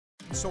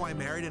So I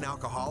Married an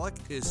Alcoholic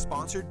is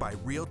sponsored by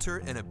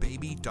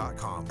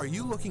RealtorAndABaby.com. Are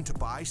you looking to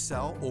buy,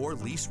 sell, or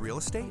lease real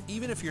estate?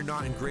 Even if you're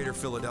not in Greater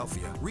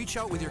Philadelphia, reach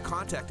out with your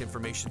contact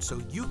information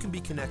so you can be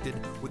connected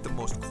with the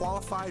most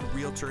qualified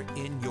realtor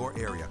in your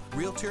area.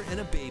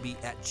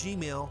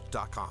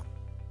 RealtorAndABaby@gmail.com.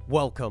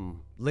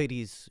 Welcome,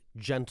 ladies,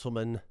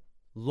 gentlemen,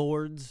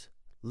 lords,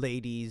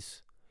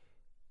 ladies.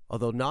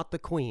 Although not the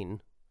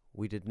Queen,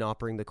 we did not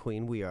bring the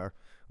Queen. We are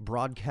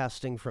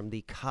broadcasting from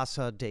the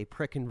Casa de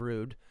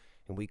Prickenrude,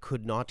 and we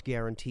could not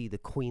guarantee the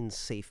Queen's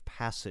safe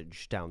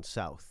passage down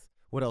south.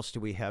 What else do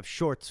we have?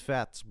 Shorts,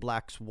 fats,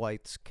 blacks,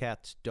 whites,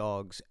 cats,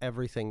 dogs,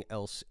 everything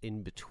else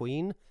in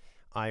between.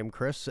 I am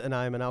Chris, and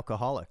I am an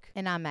alcoholic.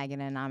 And I'm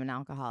Megan, and I'm an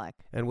alcoholic.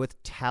 And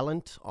with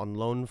talent on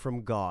loan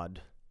from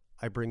God,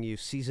 I bring you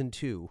Season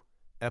 2,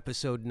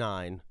 Episode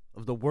 9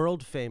 of the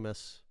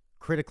world-famous,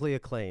 critically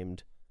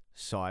acclaimed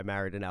So I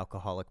Married an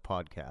Alcoholic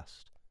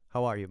podcast.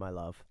 How are you, my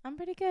love? I'm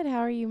pretty good. How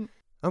are you?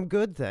 I'm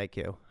good, thank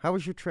you. How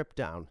was your trip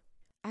down?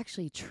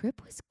 Actually,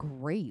 trip was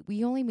great.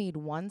 We only made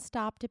one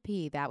stop to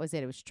pee. That was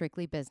it. It was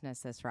strictly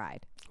business this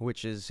ride.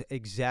 Which is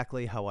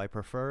exactly how I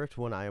prefer it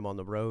when I am on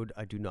the road.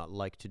 I do not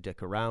like to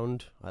dick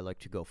around. I like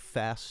to go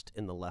fast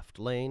in the left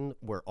lane.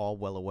 We're all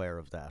well aware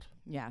of that.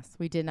 Yes,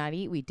 we did not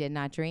eat. We did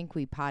not drink.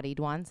 We pottied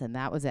once, and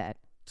that was it.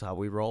 That's how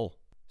we roll.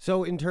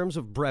 So in terms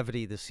of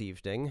brevity this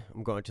evening,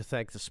 I'm going to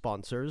thank the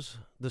sponsors.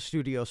 The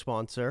studio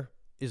sponsor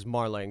is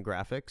Marlane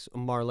Graphics,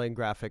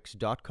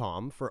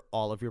 marlanegraphics.com for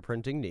all of your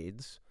printing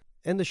needs.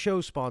 And the show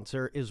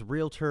sponsor is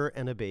Realtor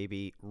and a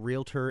Baby,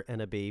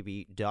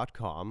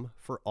 realtorandababy.com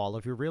for all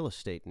of your real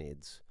estate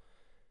needs.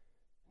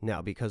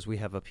 Now, because we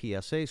have a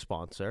PSA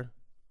sponsor,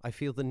 I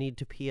feel the need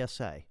to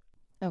PSA.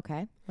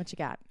 Okay, what you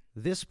got?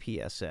 This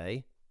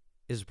PSA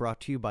is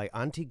brought to you by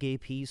Auntie Gay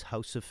P's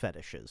House of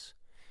Fetishes.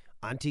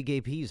 Auntie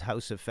Gay P's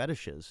House of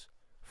Fetishes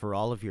for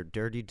all of your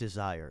dirty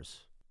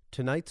desires.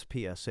 Tonight's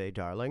PSA,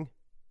 darling,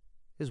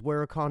 is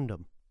wear a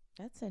condom.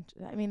 That's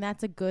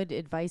a good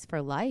advice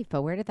for life,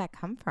 but where did that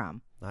come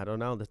from? I don't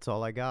know. That's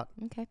all I got.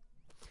 Okay.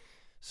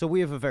 So we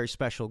have a very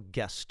special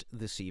guest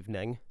this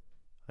evening.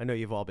 I know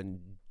you've all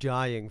been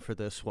dying for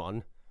this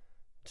one.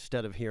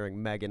 Instead of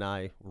hearing Meg and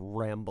I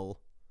ramble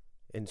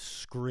and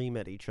scream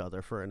at each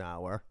other for an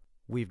hour,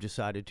 we've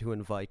decided to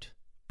invite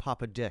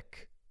Papa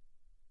Dick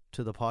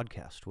to the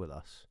podcast with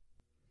us.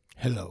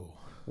 Hello.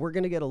 We're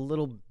going to get a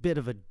little bit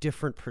of a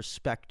different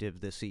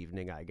perspective this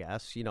evening, I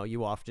guess. You know,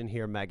 you often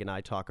hear Meg and I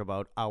talk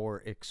about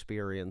our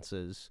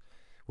experiences.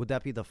 Would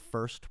that be the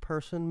first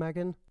person,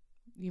 Megan?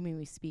 You mean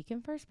we speak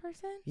in first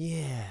person?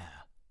 Yeah.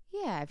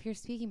 Yeah, if you're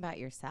speaking about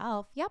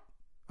yourself, yep.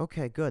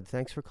 Okay, good.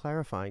 Thanks for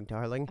clarifying,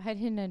 darling. I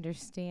didn't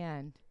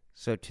understand.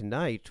 So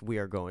tonight we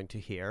are going to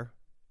hear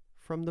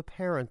from the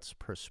parents'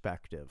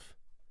 perspective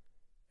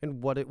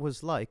and what it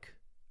was like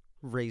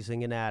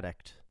raising an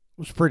addict.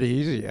 It was pretty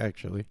easy,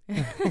 actually.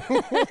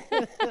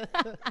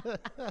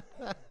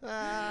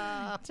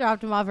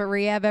 Dropped him off at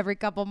rehab every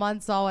couple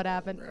months, saw what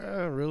happened.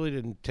 Really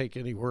didn't take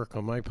any work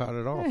on my part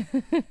at all.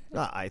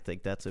 I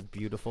think that's a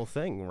beautiful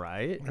thing,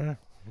 right?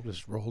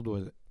 Just rolled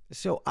with it.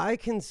 So I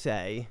can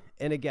say,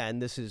 and again,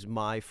 this is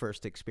my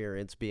first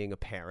experience being a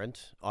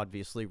parent,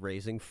 obviously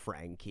raising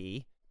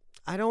Frankie.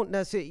 I don't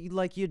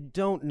necessarily, you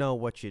don't know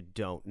what you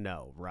don't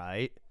know,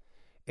 right?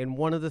 And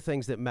one of the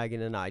things that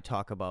Megan and I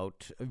talk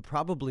about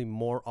probably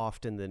more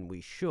often than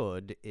we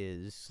should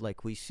is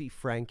we see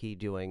Frankie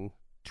doing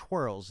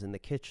twirls in the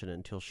kitchen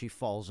until she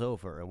falls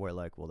over and we're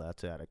like, well,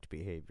 that's addict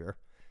behavior.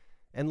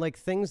 And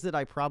things that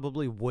I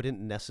probably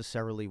wouldn't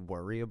necessarily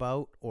worry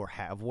about or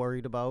have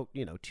worried about,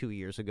 2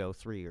 years ago,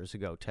 3 years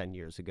ago, 10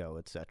 years ago,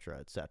 et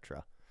cetera, et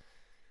cetera.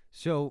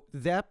 So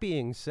that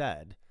being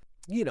said,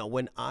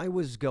 when I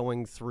was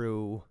going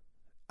through,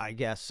 I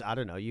guess, I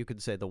don't know, you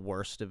could say the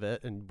worst of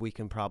it, and we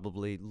can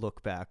probably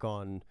look back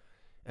on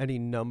any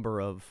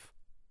number of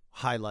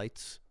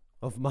highlights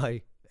of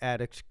my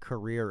addict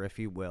career, if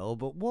you will.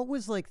 But what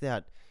was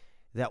that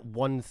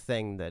one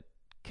thing that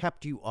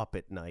kept you up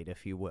at night,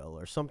 if you will,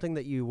 or something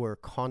that you were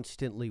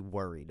constantly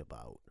worried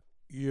about?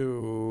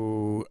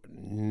 You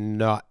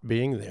not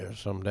being there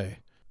someday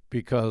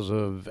because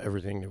of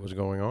everything that was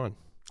going on.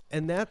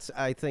 And that's,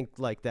 I think,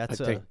 I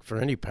think for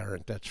any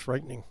parent, that's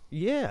frightening.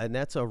 Yeah, and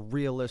that's a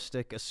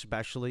realistic,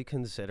 especially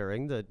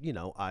considering that,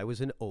 I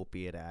was an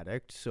opiate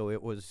addict. So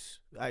it was,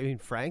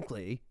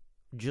 frankly,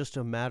 just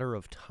a matter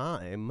of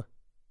time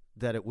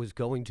that it was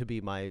going to be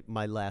my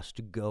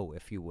last go,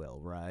 if you will,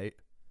 right?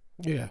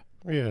 Yeah.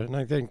 And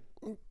I think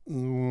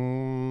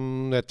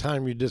that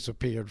time you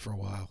disappeared for a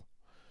while.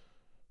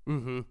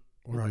 Mm-hmm.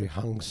 Where I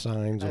hung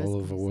signs all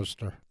over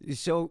Worcester.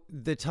 So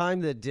the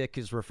time that Dick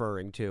is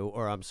referring to,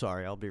 or I'm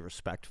sorry, I'll be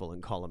respectful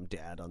and call him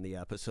Dad on the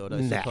episode,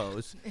 I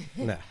suppose,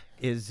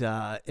 is,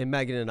 and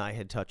Megan and I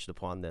had touched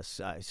upon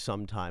this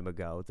some time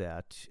ago,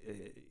 that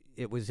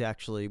it was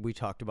actually, we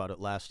talked about it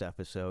last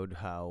episode,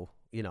 how,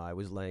 I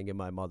was laying in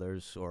my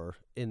mother's, or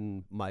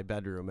in my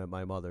bedroom at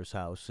my mother's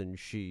house, and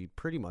she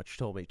pretty much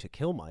told me to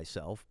kill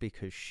myself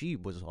because she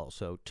was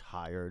also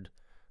tired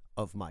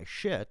of my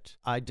shit,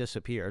 I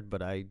disappeared,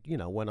 but I,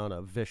 went on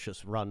a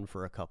vicious run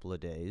for a couple of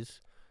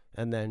days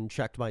and then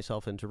checked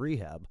myself into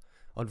rehab.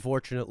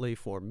 Unfortunately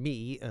for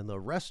me and the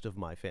rest of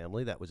my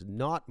family, that was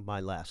not my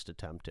last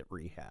attempt at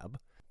rehab.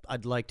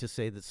 I'd like to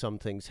say that some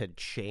things had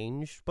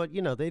changed, but,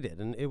 they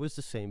didn't. It was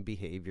the same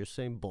behavior,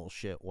 same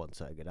bullshit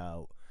once I got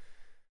out.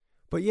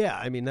 But yeah,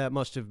 I mean, that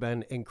must have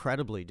been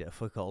incredibly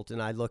difficult.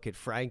 And I look at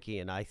Frankie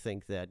and I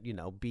think that,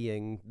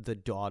 being the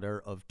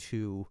daughter of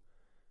two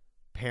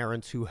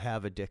parents who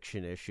have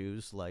addiction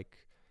issues, like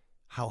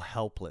how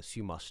helpless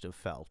you must have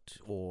felt,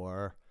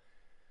 or,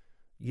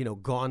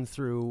 gone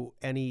through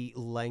any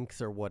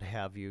length or what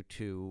have you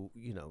to,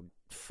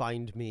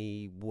 find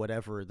me,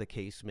 whatever the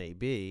case may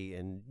be.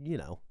 And,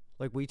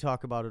 like we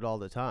talk about it all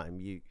the time,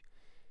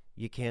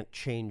 you can't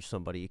change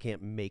somebody. You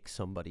can't make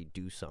somebody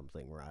do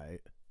something, right?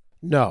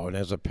 No, and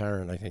as a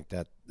parent, I think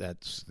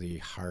that's the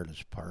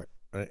hardest part.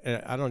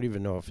 I don't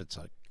even know if it's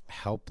a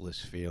helpless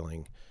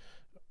feeling.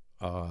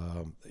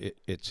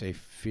 It's a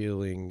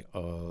feeling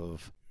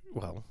of,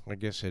 well, I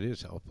guess it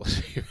is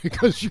helpless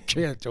because you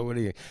can't do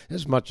anything.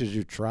 As much as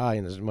you try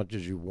and as much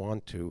as you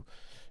want to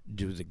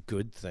do the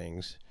good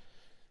things,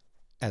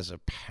 as a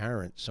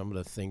parent, some of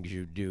the things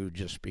you do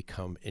just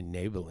become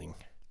enabling.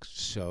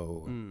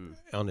 So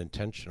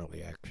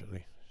unintentionally,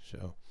 actually.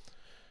 So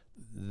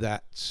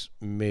that's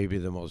maybe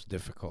the most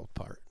difficult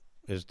part,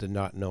 is the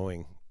not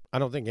knowing. I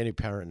don't think any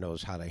parent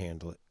knows how to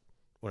handle it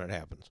when it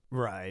happens.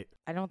 Right.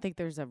 I don't think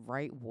there's a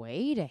right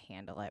way to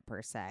handle it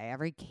per se.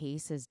 Every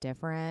case is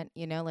different.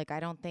 Like I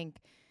don't think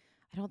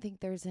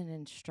there's an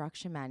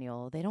instruction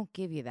manual. They don't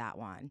give you that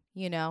one,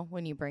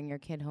 when you bring your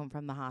kid home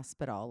from the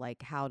hospital,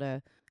 like how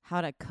to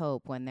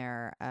cope when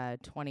they're a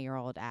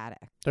 20-year-old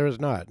addict. There is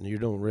not, and you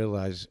don't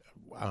realize,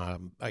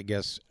 I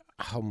guess,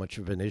 how much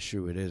of an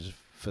issue it is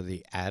for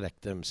the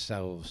addict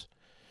themselves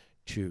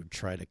to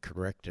try to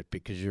correct it,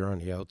 because you're on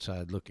the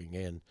outside looking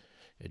in,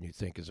 and you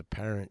think as a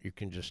parent you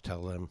can just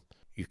tell them,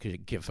 you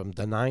could give them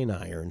the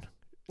 9-iron,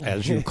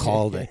 as you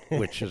called it,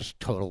 which is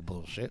total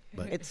bullshit.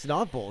 But it's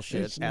not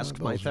bullshit. It's ask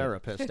not my bullshit.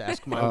 therapist,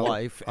 ask my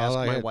wife, ask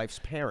my wife's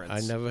parents.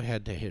 I never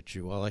had to hit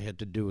you. All I had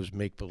to do was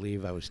make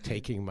believe I was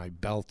taking my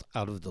belt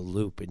out of the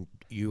loop, and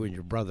you and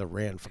your brother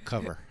ran for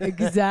cover.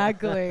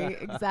 Exactly.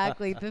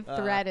 The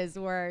threat is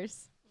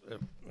worse.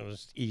 It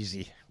was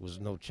easy. It was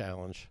no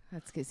challenge.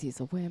 That's because he's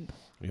a wimp.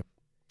 Yep.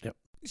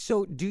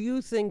 So do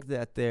you think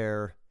that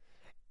there,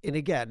 and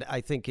again, I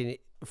think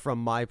from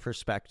my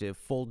perspective,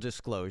 full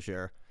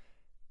disclosure,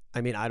 I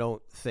mean, I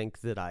don't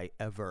think that I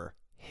ever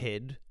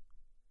hid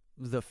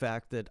the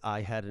fact that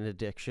I had an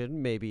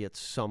addiction. Maybe at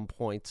some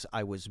points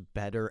I was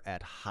better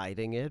at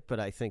hiding it,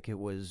 but I think it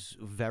was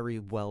very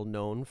well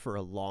known for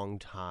a long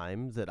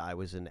time that I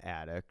was an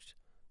addict.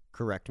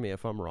 Correct me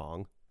if I'm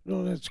wrong.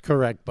 No, that's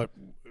correct, but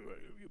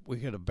we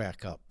got to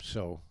back up.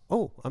 So,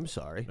 Oh, I'm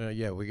sorry.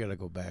 yeah, we got to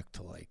go back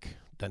to like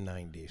the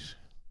 90s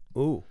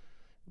Ooh.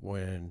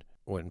 when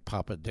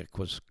Papa Dick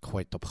was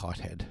quite the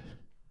pothead.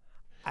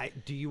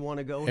 Do you want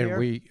to go And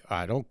here?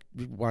 I don't,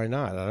 why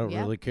not? I don't Yeah.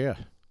 really care.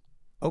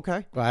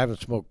 Okay. I haven't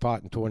smoked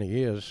pot in 20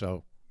 years,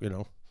 so,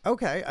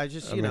 Okay. I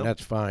just, I mean,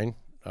 that's fine.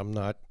 I'm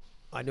not,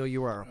 I know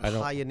you are I a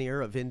don't-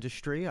 pioneer of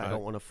industry. I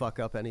don't want to fuck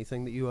up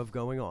anything that you have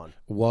going on.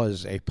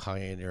 was a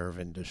pioneer of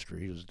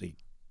industry, is the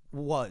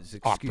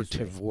Excuse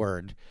operative me.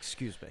 word.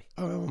 Excuse me.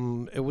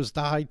 It was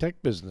the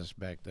high-tech business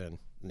back then.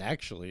 And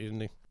actually, in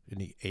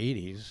the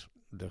 80s,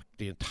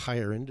 the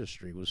entire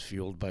industry was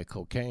fueled by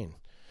cocaine.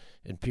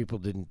 And people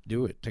didn't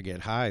do it to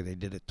get high. They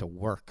did it to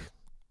work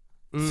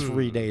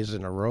 3 days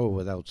in a row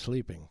without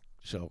sleeping.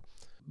 So,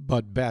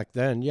 but back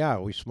then, yeah,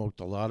 we smoked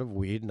a lot of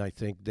weed. And I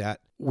think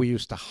that we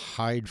used to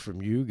hide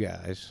from you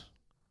guys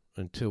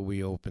until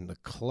we opened the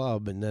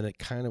club. And then it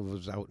kind of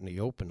was out in the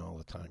open all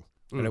the time.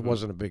 And it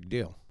wasn't a big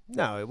deal.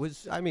 No, it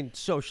was, I mean,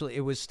 socially,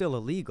 it was still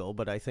illegal,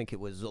 but I think it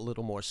was a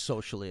little more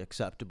socially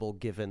acceptable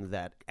given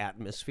that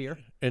atmosphere.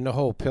 And the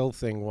whole pill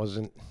thing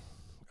wasn't,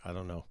 I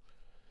don't know,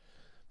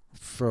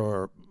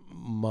 for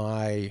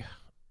my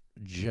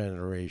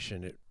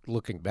generation,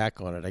 looking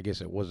back on it, I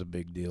guess it was a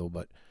big deal,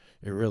 but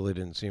it really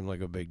didn't seem like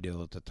a big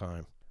deal at the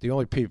time. The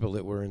only people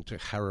that were into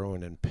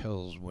heroin and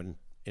pills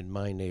in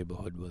my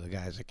neighborhood were the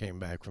guys that came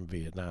back from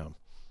Vietnam.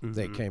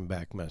 They came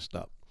back messed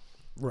up.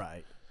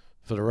 Right.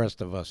 For the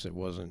rest of us, it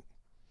wasn't.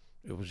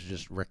 It was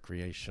just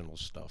recreational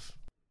stuff.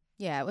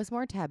 Yeah, it was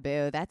more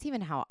taboo. That's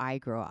even how I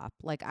grew up.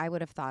 Like, I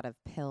would have thought of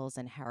pills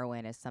and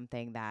heroin as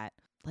something that,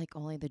 like,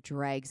 only the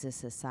dregs of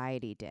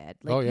society did.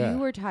 Like, Oh, yeah. you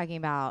were talking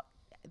about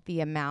the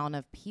amount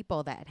of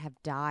people that have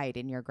died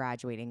in your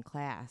graduating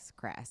class,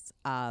 Chris,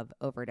 of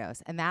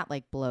overdose. And that,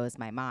 like, blows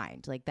my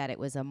mind. Like, that it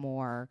was a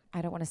more,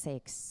 I don't want to say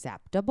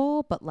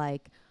acceptable, but,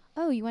 like,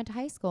 oh, you went to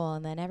high school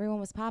and then everyone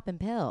was popping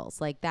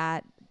pills. Like,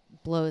 that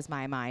blows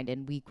my mind.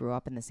 And we grew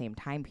up in the same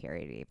time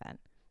period even.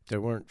 There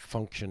weren't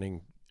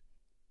functioning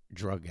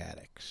drug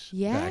addicts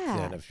Yeah. back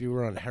then. If you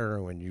were on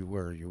heroin, you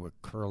were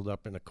curled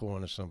up in a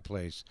corner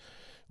someplace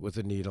with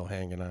a needle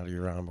hanging out of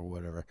your arm or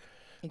whatever.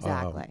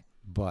 Exactly.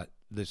 But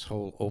this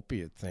whole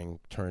opiate thing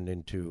turned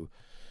into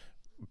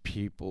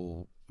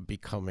people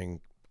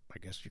becoming I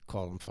guess you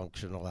call them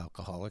functional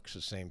alcoholics,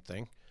 the same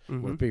thing,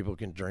 where people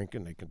can drink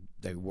and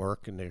they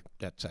work and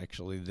that's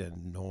actually their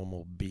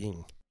normal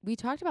being. We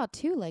talked about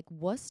too, like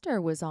Worcester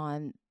was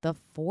on the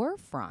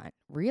forefront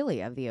really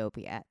of the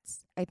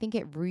opiates. I think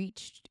it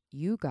reached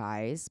you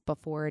guys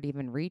before it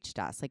even reached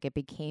us. Like it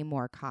became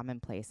more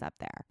commonplace up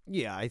there.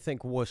 Yeah, I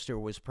think Worcester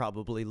was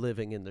probably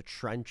living in the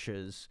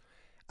trenches.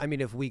 I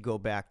mean, if we go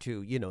back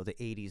to, the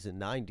 80s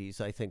and 90s,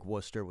 I think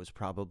Worcester was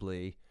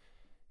probably,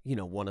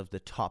 one of the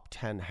top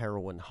 10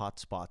 heroin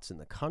hotspots in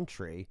the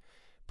country.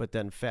 But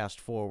then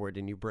fast forward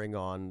and you bring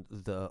on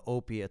the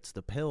opiates,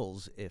 the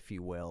pills, if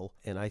you will.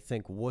 And I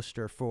think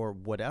Worcester, for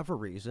whatever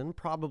reason,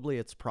 probably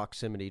its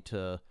proximity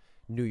to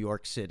New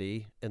York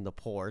City and the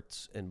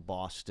ports and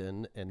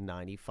Boston and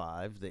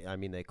 95.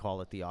 They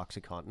call it the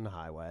OxyContin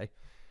Highway.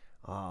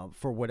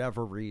 For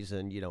whatever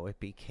reason, it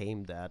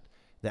became that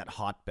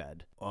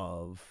hotbed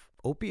of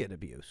opiate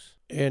abuse.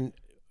 And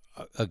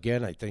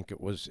again, I think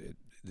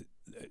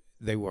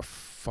they were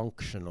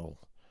functional.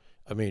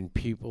 I mean,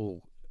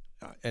 people...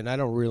 And I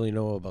don't really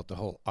know about the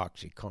whole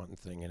OxyContin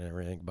thing and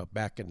everything, but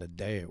back in the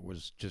day, it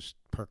was just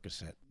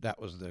Percocet.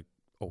 That was the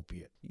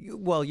opiate.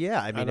 Well,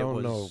 yeah. I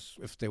don't know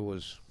if there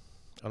was...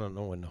 I don't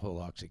know when the whole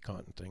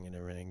OxyContin thing and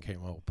everything came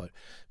out, but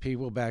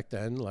people back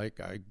then, like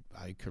I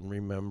can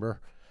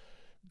remember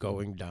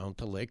going down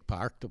to Lake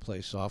Park to play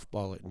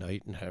softball at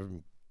night and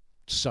having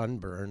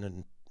sunburn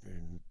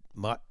and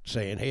Mutt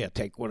saying, "Hey,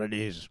 take one of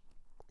these.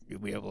 You'll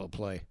be able to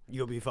play.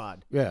 You'll be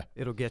fine. Yeah.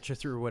 It'll get you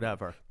through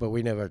whatever." But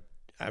we never...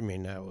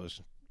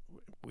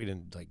 we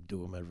didn't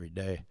do them every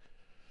day.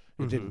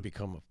 It didn't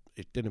become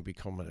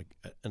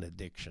an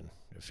addiction,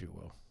 if you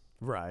will.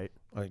 Right.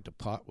 I think the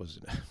pot was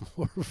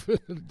more of an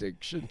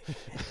addiction,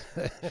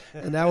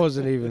 and that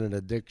wasn't even an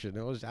addiction.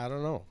 It was, I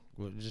don't know.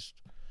 It was just,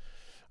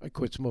 I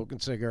quit smoking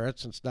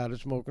cigarettes and started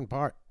smoking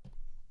pot.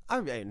 I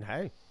mean,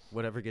 hey,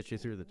 whatever gets you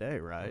through the day,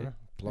 right?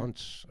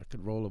 Blunts. I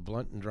could roll a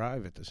blunt and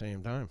drive at the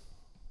same time.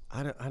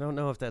 I don't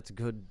know if that's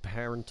good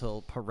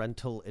parental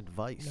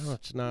advice. No,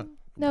 it's not.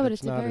 No, but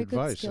it's a not very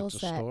advice. good skill It's a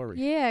set. story.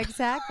 Yeah,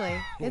 exactly.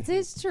 It's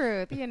his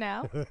truth,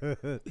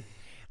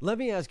 Let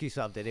me ask you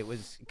something. It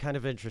was kind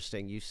of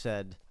interesting. You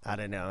said, I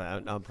don't know,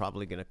 I'm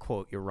probably going to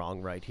quote you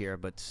wrong right here,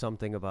 but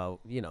something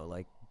about,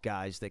 like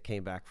guys that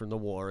came back from the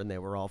war and they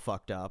were all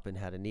fucked up and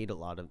had a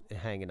needle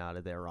hanging out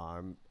of their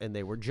arm and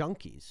they were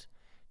junkies.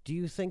 Do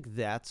you think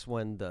that's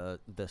when the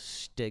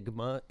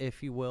stigma,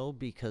 if you will,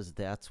 because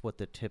that's what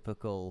the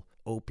typical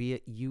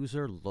opiate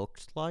user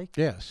looked like?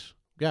 Yes.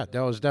 Yeah,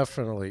 that was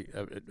definitely,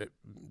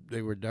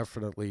 they were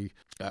definitely,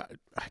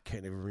 I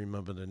can't even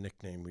remember the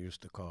nickname we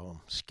used to call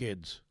them,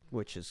 skids.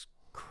 Which is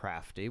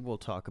crafty. We'll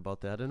talk about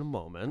that in a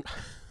moment.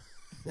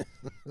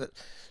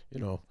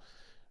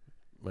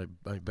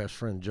 My best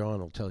friend John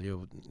will tell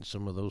you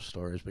some of those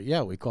stories. But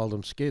yeah, we called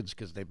them skids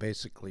because they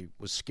basically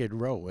was Skid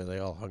Row where they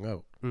all hung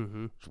out.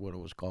 Mm-hmm. That's what it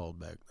was called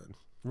back then.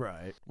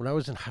 Right. When I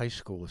was in high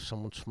school, if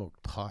someone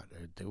smoked pot,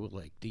 they were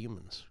like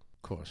demons.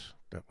 Of course,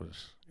 that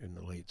was in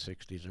the late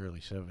 60s, early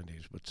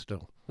 70s, but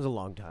still. It was a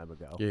long time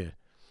ago. Yeah.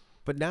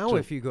 But now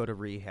if you go to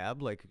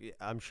rehab, like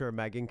I'm sure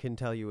Megan can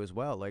tell you as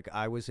well, like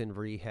I was in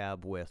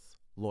rehab with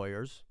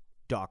lawyers,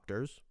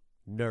 doctors,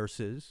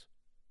 nurses,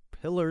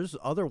 pillars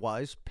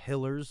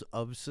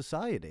of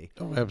society.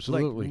 Oh,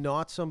 absolutely. Like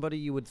not somebody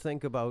you would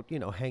think about,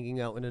 hanging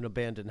out in an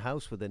abandoned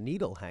house with a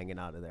needle hanging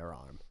out of their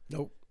arm.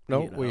 Nope.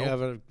 We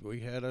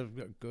had a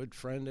good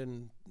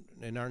friend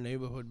in our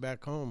neighborhood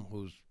back home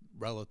whose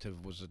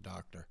relative was a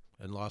doctor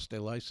and lost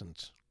their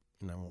license.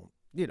 And I won't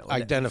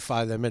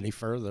identify them any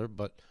further,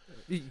 but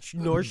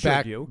nor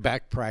should you.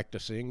 Back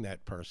practicing,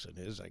 that person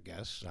is, I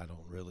guess. I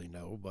don't really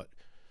know, but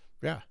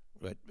yeah,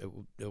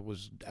 it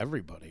was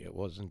everybody. It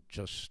wasn't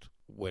just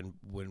when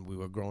we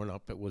were growing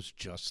up. It was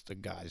just the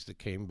guys that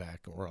came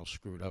back and were all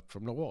screwed up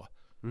from the war.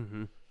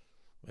 Mm-hmm.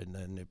 And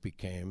then it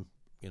became,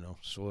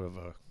 sort of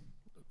a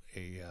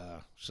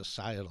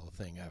societal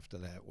thing after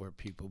that, where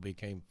people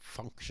became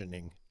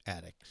functioning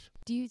addicts.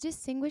 Do you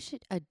distinguish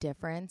a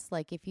difference?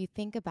 Like if you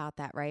think about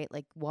that, right?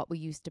 Like what we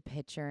used to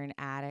picture an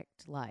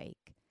addict like.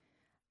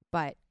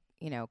 But,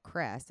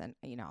 Chris, and,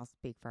 I'll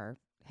speak for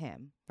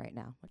him right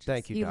now.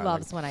 Thank you, he darling.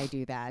 loves when I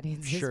do that.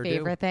 It's Sure his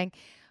favorite thing.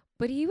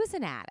 But he was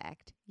an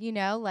addict,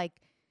 like,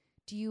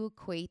 do you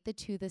equate the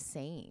two the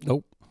same?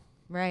 Nope.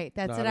 Right.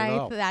 That's Not at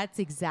all. That's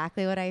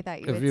exactly what I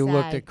thought you would say. If you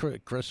looked at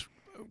Chris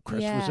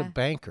was Yeah. a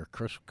banker.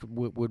 Chris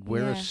would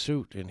wear a Yeah.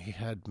 suit, and he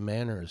had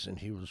manners, and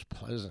he was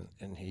pleasant,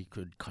 and he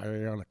could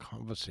carry on a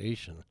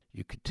conversation.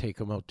 You could take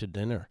him out to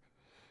dinner.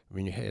 I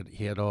mean,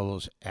 he had all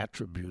those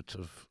attributes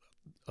of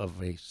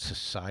a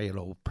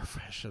societal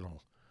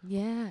professional.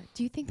 Yeah.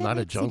 Do you think that Not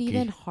a makes it junkie.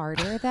 even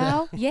harder,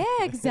 though? Yeah,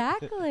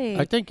 exactly.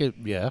 I think it.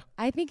 Yeah.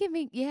 I think do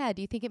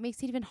you think it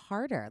makes it even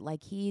harder?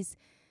 Like he's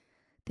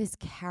this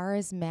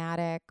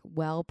charismatic,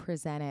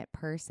 well-presented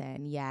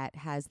person, yet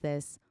has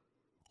this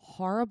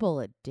horrible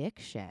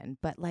addiction.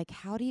 But like,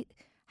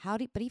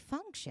 but he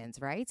functions,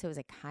 right? So is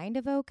it kind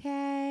of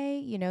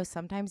okay?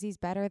 Sometimes he's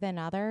better than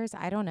others.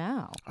 I don't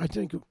know. I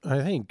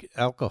think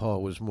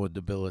alcohol was more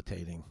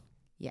debilitating.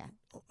 Yeah.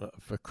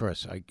 For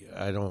Chris,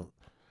 I don't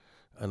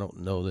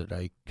know that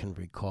I can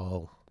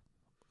recall,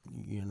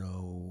 you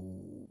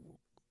know,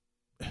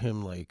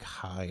 him like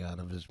high out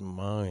of his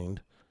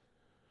mind.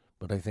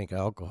 But I think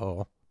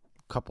alcohol.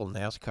 A couple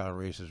NASCAR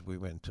races we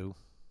went to.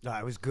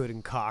 I was good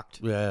and cocked.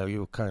 Yeah, you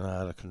were kind of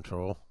out of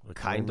control.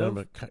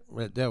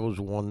 That was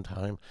one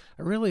time.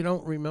 I really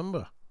don't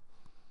remember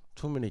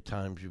too many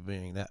times you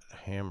being that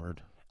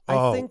hammered.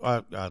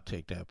 I'll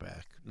take that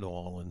back. New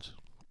Orleans.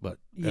 But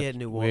yeah,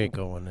 New we ain't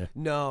going there.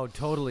 No,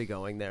 totally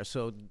going there.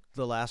 So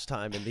the last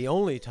time and the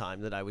only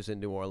time that I was in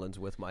New Orleans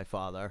with my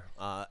father,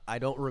 I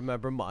don't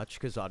remember much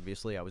because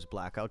obviously I was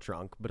blackout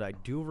drunk, but I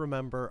do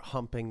remember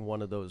humping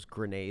one of those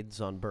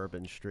grenades on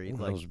Bourbon Street,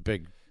 Those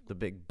the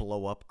big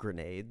blow-up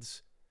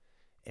grenades.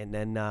 And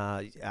then,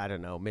 I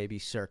don't know, maybe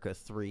circa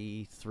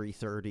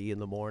 3:30 in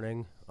the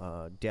morning,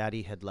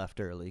 Daddy had left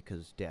early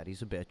because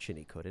Daddy's a bitch and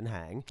he couldn't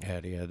hang.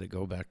 Daddy had to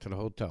go back to the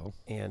hotel.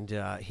 And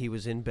he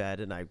was in bed,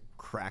 and I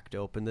cracked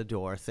open the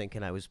door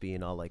thinking I was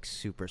being all, like,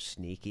 super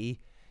sneaky.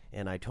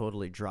 And I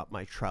totally dropped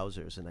my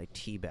trousers, and I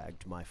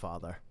teabagged my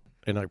father.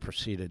 And I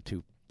proceeded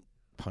to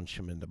punch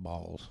him in the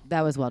balls.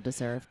 That was well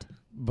deserved.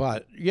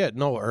 But,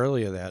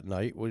 earlier that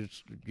night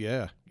was,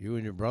 you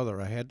and your brother,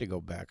 I had to go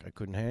back. I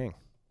couldn't hang.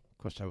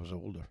 Of course, I was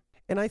older.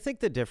 And I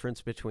think the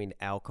difference between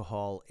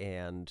alcohol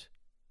and,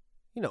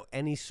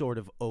 any sort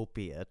of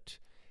opiate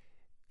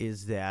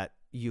is that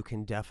you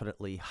can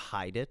definitely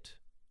hide it,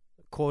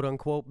 quote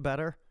unquote,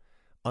 better,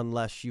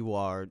 unless you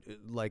are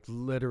like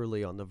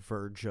literally on the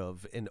verge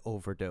of an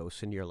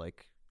overdose and you're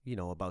like,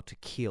 about to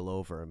keel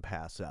over and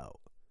pass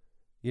out.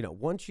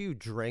 Once you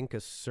drink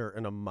a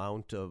certain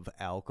amount of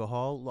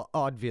alcohol,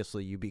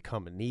 obviously you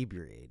become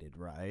inebriated,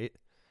 right?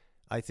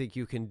 I think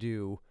you can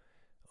do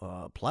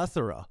a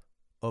plethora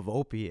of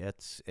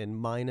opiates and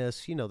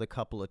minus, the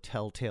couple of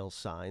telltale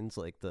signs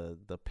like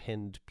the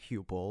pinned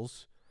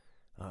pupils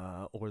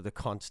or the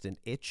constant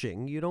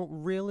itching, you don't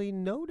really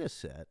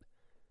notice it.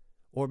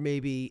 Or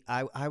maybe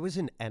I was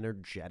an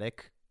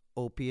energetic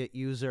opiate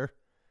user.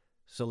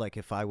 So like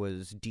if I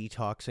was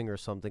detoxing or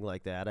something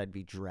like that, I'd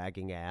be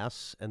dragging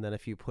ass. And then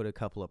if you put a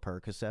couple of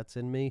Percocets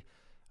in me,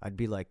 I'd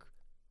be like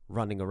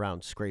running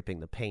around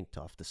scraping the paint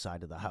off the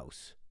side of the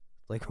house.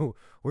 Like,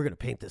 we're going to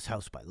paint this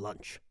house by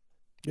lunch.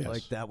 Yes.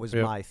 Like that was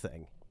my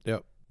thing.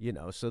 Yep.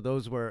 So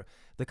those were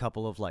the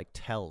couple of like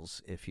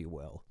tells, if you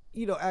will.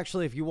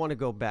 Actually, if you want to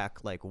go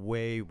back like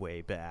way,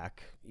 way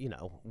back,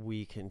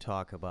 we can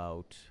talk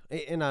about,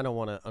 and I don't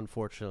want to,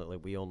 unfortunately,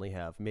 we only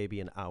have maybe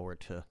an hour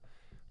to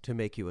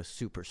make you a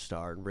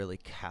superstar and really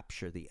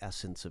capture the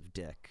essence of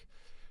Dick.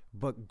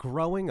 But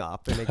growing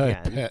up, and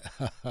again,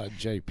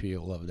 JP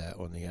will love that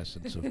one, the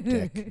essence of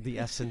Dick. The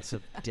essence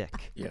of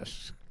Dick.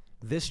 Yes.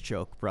 This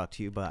joke brought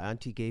to you by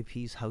Auntie Gay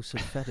P's House of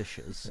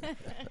Fetishes.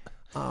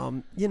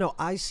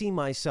 I see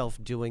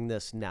myself doing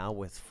this now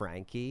with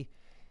Frankie,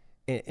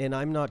 and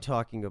I'm not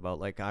talking about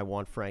like I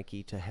want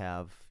Frankie to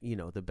have,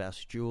 the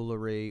best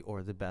jewelry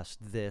or the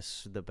best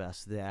this, the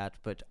best that,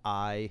 but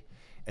I,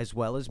 as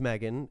well as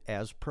Megan,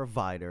 as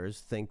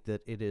providers, think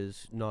that it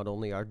is not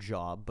only our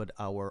job, but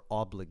our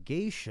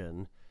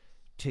obligation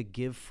to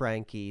give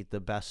Frankie the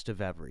best of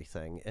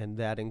everything, and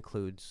that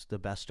includes the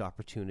best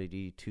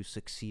opportunity to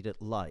succeed at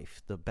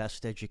life, the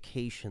best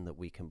education that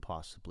we can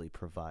possibly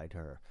provide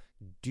her.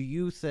 Do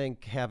you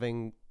think,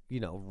 having,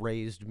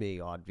 raised me,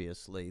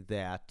 obviously,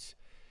 that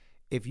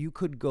if you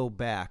could go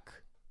back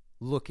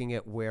looking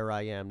at where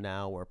I am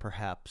now, or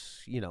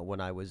perhaps, when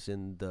I was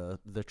in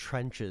the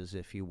trenches,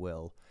 if you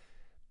will,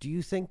 do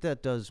you think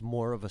that does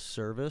more of a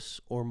service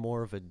or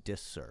more of a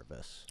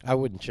disservice? I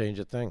wouldn't change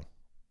a thing.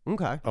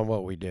 Okay. On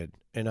what we did.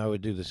 And I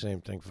would do the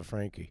same thing for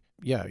Frankie.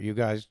 Yeah, you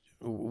guys,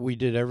 we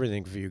did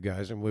everything for you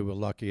guys, and we were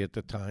lucky at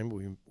the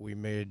time. We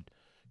made,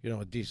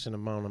 a decent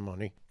amount of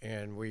money,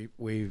 and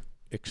we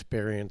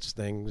experienced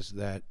things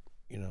that,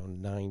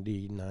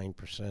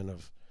 99%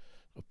 of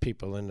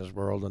people in this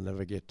world will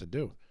never get to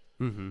do.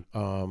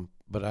 Mm-hmm.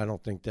 But I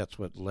don't think that's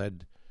what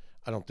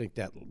I don't think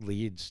that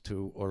leads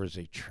to or is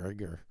a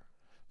trigger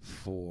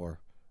for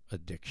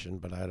addiction,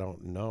 but I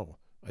don't know.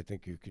 I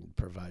think you can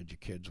provide your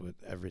kids with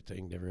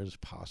everything there is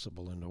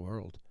possible in the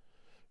world,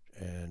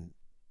 and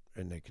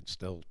they can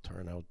still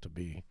turn out to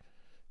be,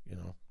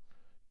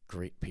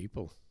 great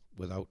people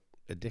without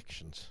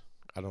addictions.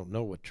 I don't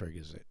know what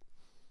triggers it,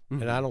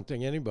 and I don't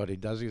think anybody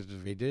does. Because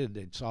if they did,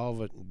 they'd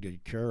solve it and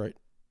they'd cure it.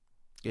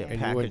 Yeah,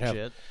 and package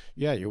it.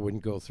 Yeah, you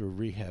wouldn't go through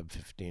rehab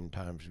 15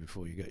 times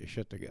before you got your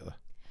shit together.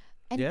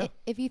 And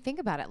if you think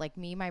about it, like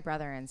me, my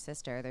brother, and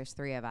sister, there's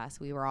three of us.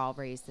 We were all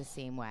raised the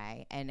same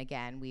way. And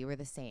again, we were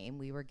the same.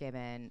 We were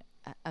given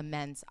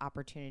immense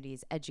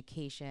opportunities,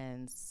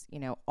 educations,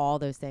 all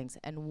those things.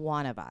 And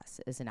one of us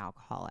is an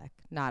alcoholic,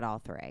 not all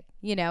three,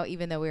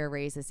 even though we were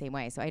raised the same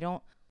way.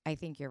 So I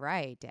think you're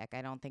right, Dick.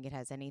 I don't think it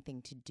has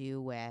anything to do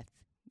with,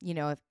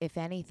 if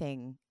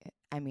anything,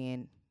 I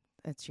mean,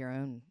 it's your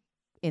own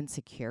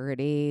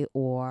insecurity,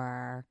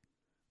 or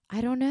I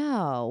don't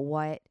know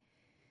what.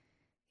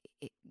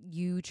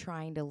 You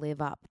trying to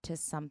live up to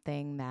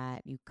something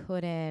that you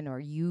couldn't, or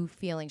you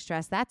feeling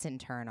stressed, that's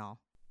internal.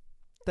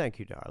 Thank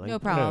you, darling. No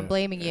problem. I'm Yeah,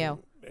 blaming you.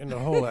 And the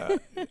whole,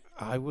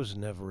 I was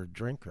never a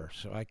drinker,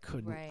 so I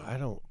couldn't. Right. I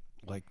don't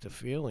like the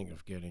feeling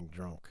of getting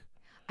drunk.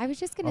 I was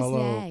just gonna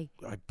Although say.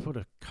 I put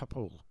a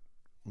couple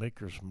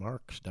Maker's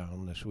Marks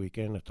down this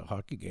weekend at the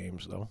hockey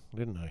games, though,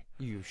 didn't I?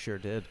 You sure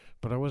did.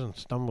 But I wasn't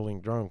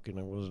stumbling drunk, and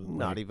I wasn't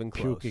Not like, even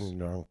puking close.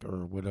 drunk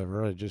or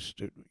whatever. I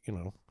just,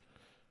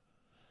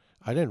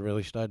 I didn't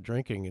really start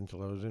drinking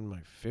until I was in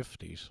my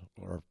 50s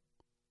or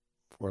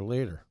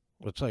later.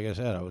 It's like I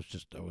said, I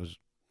was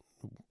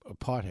a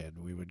pothead.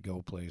 We would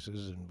go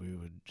places and we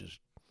would just,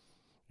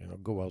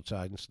 go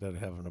outside instead of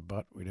having a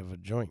butt. We'd have a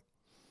joint.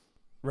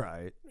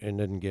 Right.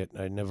 And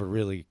I never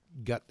really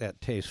got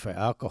that taste for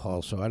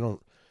alcohol, so I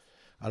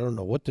don't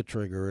know what the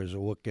trigger is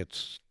or what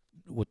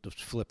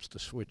flips the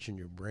switch in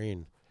your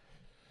brain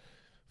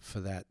for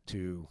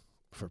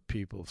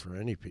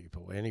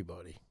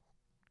anybody,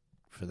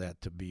 for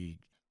that to be.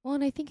 Well,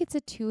 and I think it's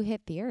a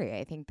two-hit theory.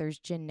 I think there's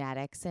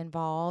genetics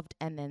involved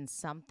and then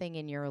something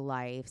in your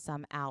life,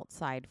 some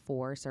outside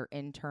force or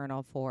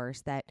internal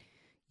force that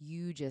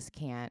you just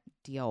can't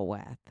deal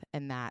with.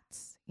 And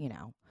that's,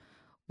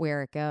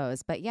 where it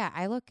goes. But yeah,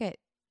 I look at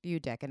you,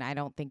 Dick, and I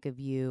don't think of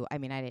you. I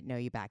mean, I didn't know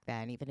you back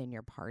then, even in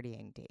your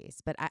partying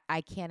days, but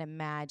I can't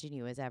imagine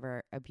you as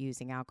ever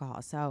abusing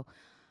alcohol. So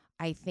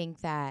I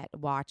think that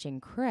watching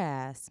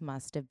Chris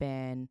must have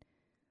been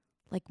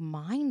like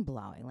mind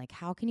blowing. Like,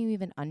 how can you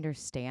even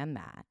understand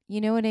that? You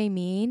know what I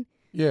mean?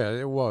 Yeah,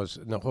 it was.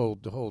 And the whole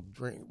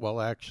drink.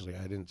 Well, actually,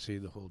 I didn't see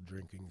the whole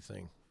drinking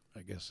thing.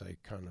 I guess I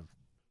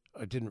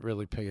didn't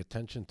really pay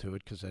attention to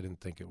it because I didn't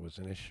think it was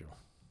an issue.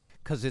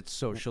 Because it's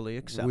socially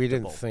acceptable. We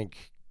didn't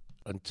think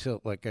until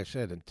I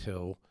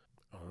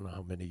don't know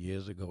how many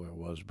years ago it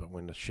was, but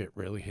when the shit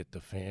really hit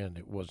the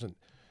fan,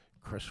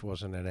 Chris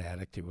wasn't an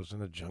addict, he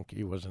wasn't a junkie,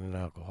 he wasn't an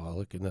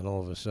alcoholic, and then all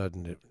of a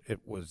sudden it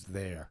was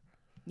there.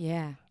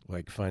 Yeah.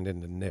 Like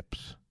finding the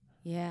nips.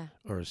 Yeah.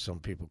 Or as some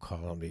people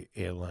call them, the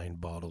airline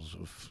bottles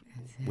of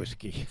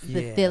whiskey.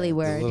 The Philly The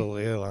word. little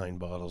airline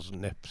bottles,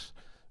 nips.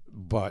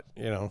 But,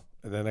 and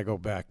then I go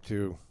back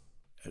to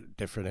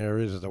different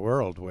areas of the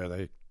world where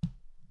they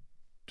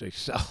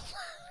sell.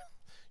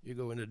 You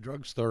go in a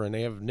drugstore and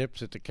they have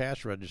nips at the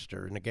cash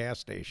register in the gas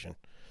station,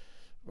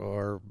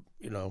 or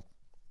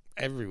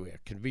everywhere,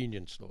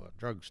 convenience store,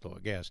 drugstore,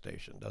 gas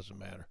station, doesn't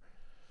matter.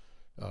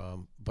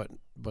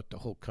 But the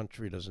whole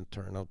country doesn't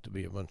turn out to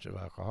be a bunch of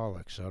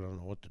alcoholics. So I don't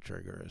know what the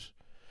trigger is,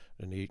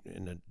 and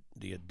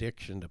the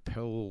addiction, the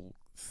pill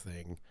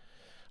thing.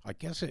 I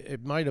guess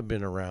it might have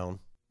been around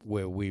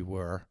where we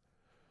were,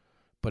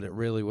 but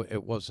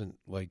it wasn't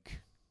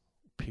like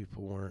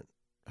people weren't.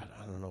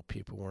 I don't know.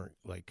 People weren't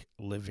like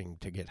living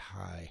to get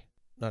high.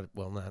 Not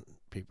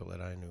people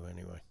that I knew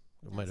anyway.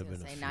 It might have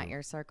been a few. Not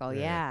your circle. Yeah.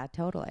 Yeah,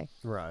 totally.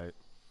 Right.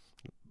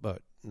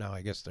 But now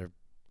I guess they're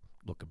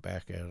looking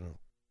back at it.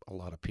 A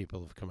lot of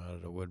people have come out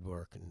of the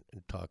woodwork and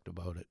talked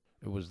about it.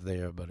 It was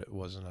there, but it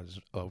wasn't as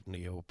out in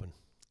the open.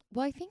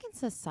 Well, I think in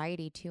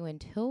society too,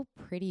 until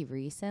pretty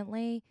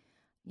recently,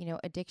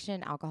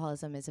 addiction,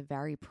 alcoholism is a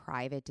very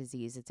private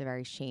disease. It's a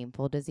very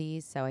shameful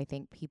disease. So I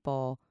think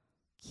people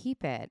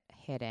keep it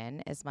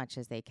hidden as much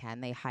as they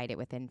can. They hide it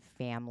within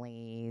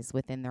families,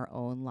 within their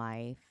own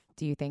life.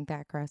 Do you think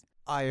that, Chris?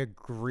 I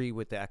agree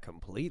with that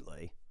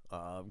completely.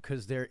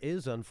 Because there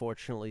is,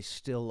 unfortunately,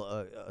 still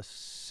a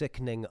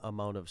sickening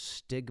amount of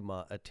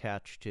stigma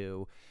attached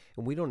to,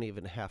 and we don't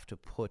even have to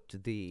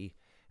put the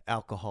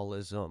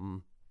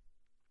alcoholism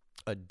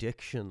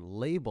addiction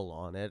label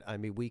on it. I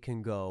mean, we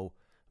can go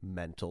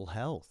mental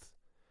health.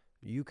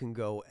 You can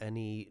go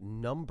any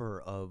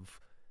number of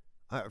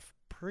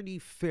pretty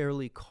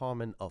fairly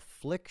common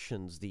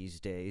afflictions these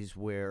days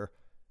where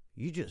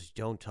you just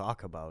don't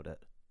talk about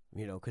it,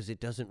 because it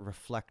doesn't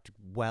reflect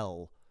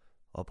well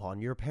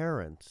upon your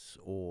parents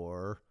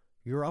or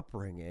your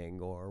upbringing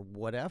or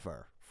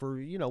whatever, for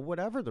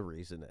whatever the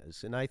reason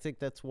is. And I think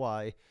that's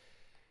why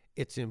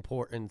it's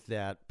important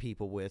that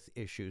people with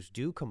issues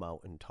do come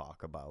out and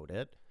talk about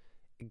it,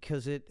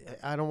 because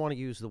I don't want to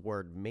use the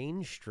word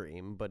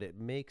mainstream, but it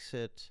makes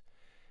it,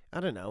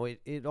 I don't know,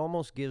 it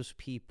almost gives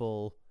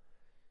people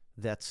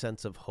that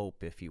sense of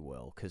hope, if you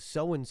will, because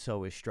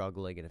so-and-so is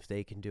struggling, and if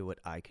they can do it,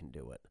 I can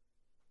do it.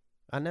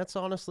 And that's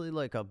honestly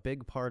like a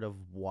big part of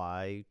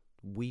why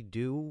we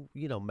do,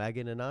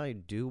 Megan and I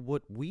do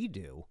what we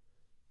do.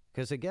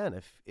 Because again,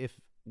 if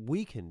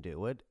we can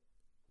do it,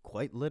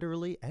 quite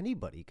literally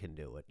anybody can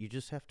do it. You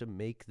just have to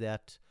make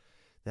that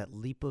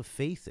leap of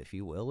faith, if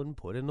you will, and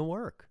put in the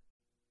work.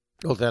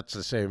 Well, that's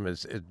the same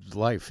as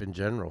life in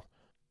general.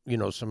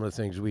 Some of the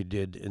things we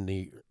did in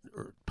the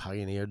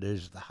pioneer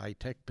days of the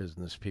high-tech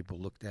business, people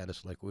looked at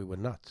us like we were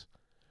nuts.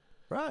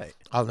 Right.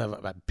 I'll never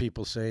have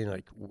people saying,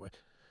 like,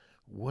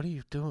 what are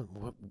you doing?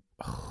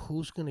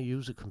 Who's going to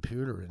use a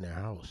computer in their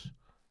house?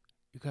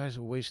 You guys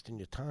are wasting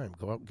your time.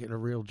 Go out and get a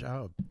real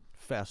job.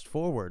 Fast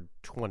forward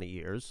 20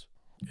 years.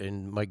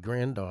 And my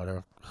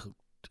granddaughter,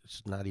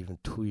 who's not even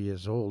 2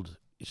 years old,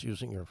 is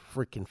using her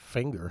freaking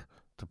finger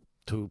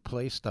to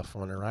play stuff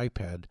on her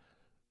iPad.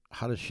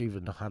 How does she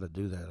even know how to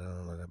do that? I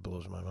don't know. That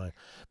blows my mind.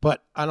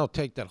 But I don't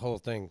take that whole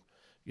thing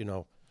You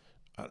know,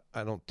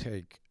 I don't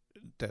take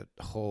that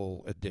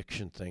whole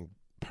addiction thing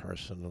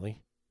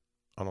personally.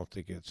 I don't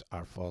think it's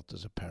our fault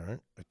as a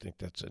parent. I think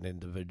that's an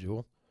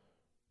individual,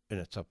 and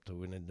it's up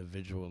to an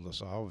individual to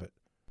solve it.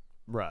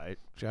 Right.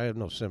 See, I have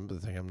no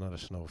sympathy. I'm not a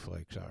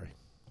snowflake. Sorry.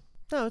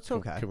 No, it's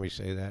okay. Can we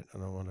say that? I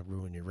don't want to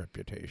ruin your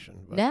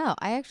reputation. But No,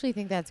 I actually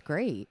think that's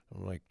great.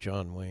 I'm like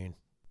John Wayne.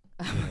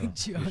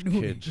 John These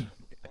kids,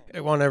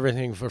 they want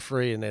everything for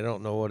free, and they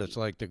don't know what it's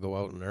like to go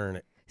out and earn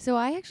it. So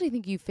I actually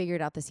think you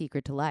figured out the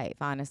secret to life,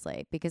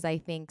 honestly, because I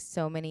think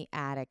so many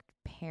addict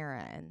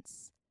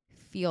parents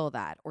feel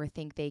that or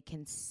think they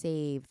can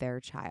save their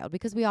child,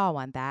 because we all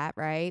want that,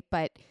 right?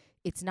 But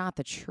it's not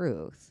the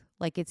truth.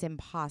 Like, it's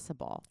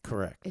impossible.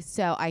 Correct.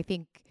 So I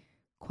think,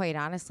 quite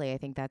honestly, I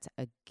think that's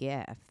a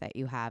gift that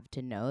you have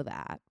to know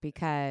that,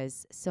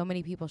 because so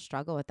many people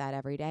struggle with that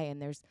every day.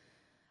 And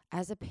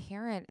as a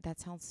parent, that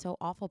sounds so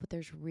awful, but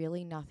there's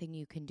really nothing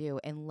you can do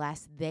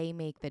unless they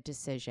make the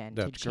decision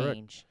to That's correct.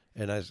 change.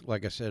 And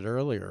like I said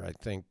earlier, I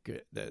think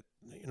that,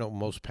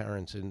 most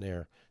parents in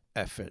their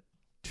effort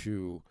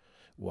to,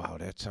 wow,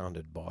 that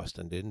sounded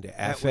Boston, didn't it?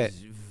 That was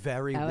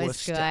very That was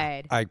Worcester.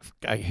 good.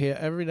 I hear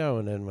every now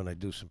and then when I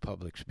do some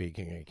public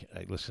speaking,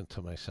 I listen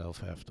to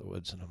myself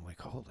afterwards, and I'm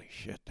like, holy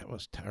shit, that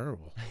was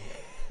terrible.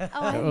 Oh,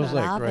 I That was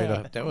love right it.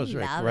 up. That was I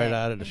love right it.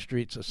 out of the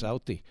streets of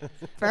Southie.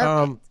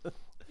 Perfect.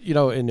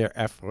 In their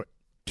effort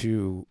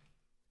to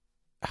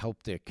help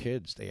their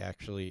kids, they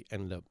actually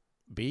end up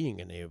being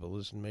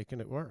enablers and making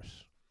it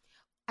worse.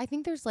 I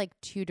think there's like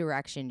two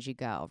directions you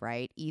go,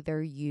 right?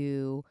 Either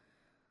you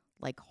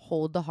like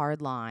hold the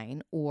hard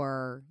line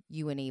or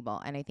you enable.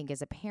 And I think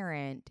as a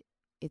parent,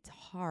 it's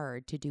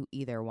hard to do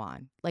either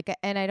one. Like,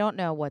 and I don't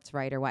know what's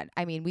right or what.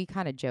 I mean, we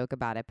kind of joke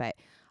about it, but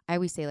I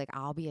always say, like,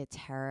 I'll be a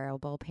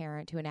terrible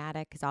parent to an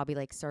addict because I'll be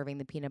like serving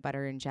the peanut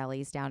butter and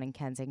jellies down in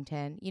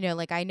Kensington.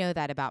 Like, I know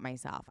that about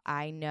myself.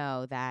 I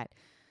know that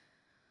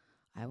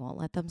I won't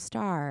let them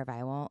starve.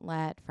 I won't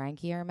let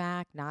Frankie or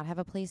Mac not have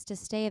a place to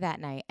stay that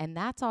night. And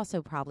that's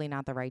also probably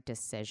not the right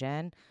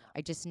decision.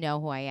 I just know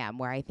who I am,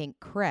 where I think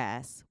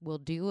Chris will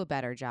do a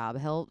better job.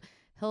 He'll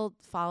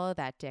follow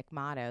that Dick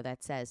motto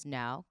that says,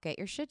 no, get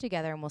your shit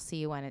together and we'll see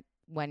you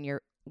when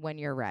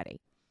you're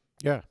ready.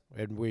 Yeah,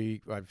 and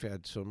I've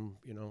had some,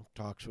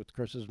 talks with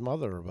Chris's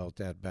mother about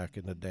that back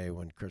in the day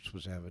when Chris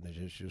was having his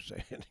issues,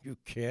 saying you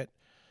can't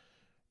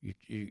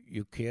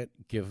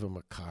give him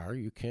a car,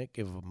 you can't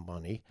give him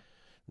money,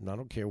 and I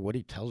don't care what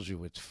he tells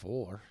you it's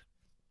for.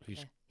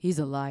 He's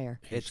a liar.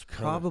 It's gonna-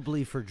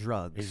 probably for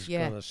drugs. He's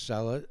Yeah. gonna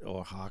sell it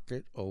or hawk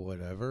it or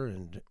whatever,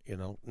 and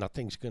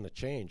nothing's gonna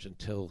change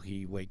until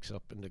he wakes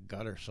up in the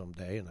gutter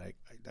someday. And I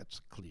that's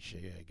a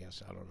cliche, I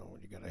guess. I don't know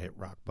when you gotta hit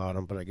rock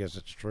bottom, but I guess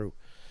it's true.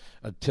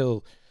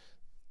 Until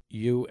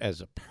you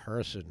as a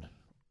person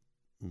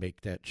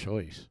make that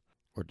choice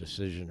or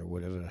decision or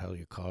whatever the hell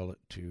you call it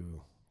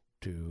to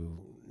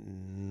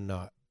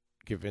not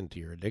give in to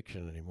your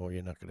addiction anymore,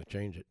 you're not going to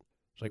change it.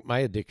 It's like my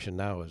addiction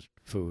now is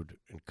food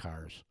and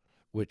cars,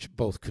 which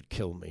both could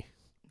kill me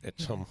at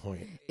some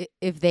point.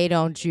 If they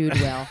don't, Jude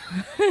will.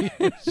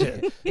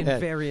 In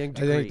varying I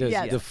think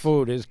degrees. the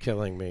food is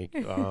killing me.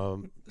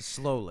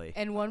 Slowly.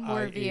 And one I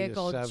more eat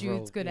vehicle, several,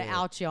 Jude's going to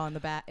out you on the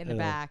back in the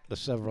back. The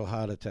several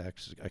heart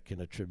attacks I can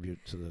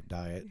attribute to the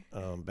diet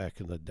back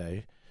in the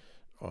day.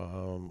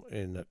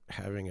 In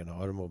having an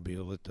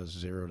automobile that does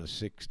 0 to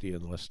 60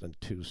 in less than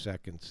 2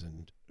 seconds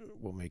and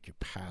will make you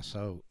pass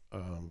out,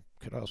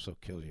 could also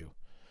kill you.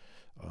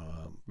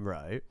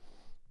 Right.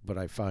 But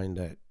I find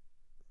that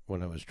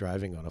when I was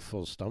driving on a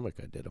full stomach,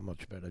 I did a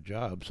much better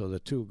job. So the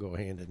two go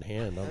hand in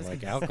hand,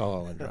 unlike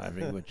alcohol and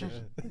driving, which is,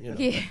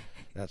 Yeah.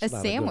 that's A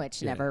not sandwich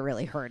good, never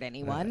really hurt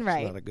anyone, it's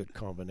right? not a good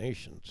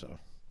combination. So,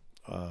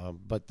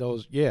 but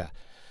those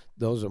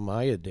are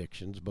my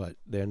addictions, but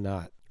they're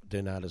not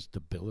as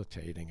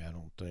debilitating, I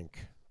don't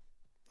think.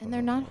 And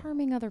they're not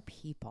harming other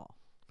people.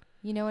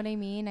 You know what I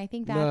mean? I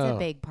think that's No. a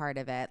big part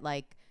of it.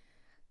 Like,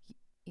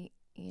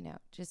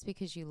 just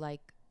because you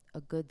like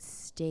a good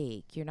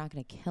steak, you're not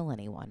going to kill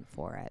anyone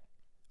for it.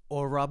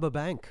 Or rob a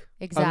bank.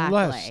 Exactly.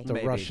 Unless the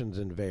Maybe. Russians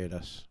invade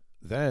us,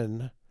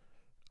 then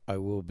I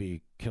will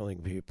be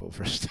killing people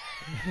for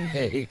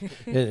steak.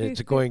 And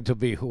it's going to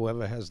be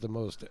whoever has the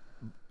most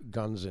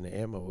guns and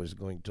ammo is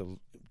going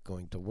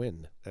to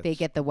win. They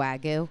get the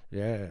Wagyu.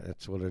 Yeah,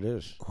 that's what it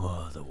is.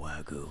 Oh, the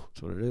Wagyu.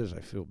 That's what it is. I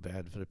feel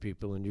bad for the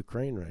people in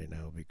Ukraine right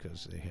now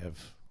because they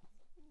have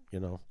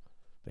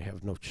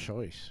no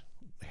choice.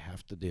 They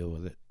have to deal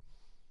with it.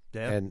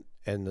 Yeah.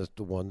 And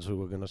the ones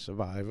who are going to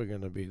survive are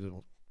going to be the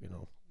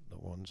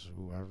ones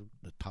who are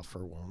the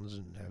tougher ones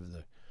and have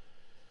the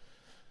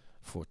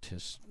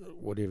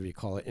whatever you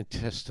call it,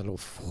 intestinal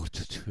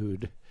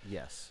fortitude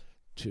Yes.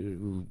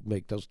 to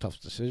make those tough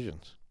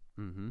decisions.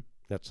 Mm-hmm.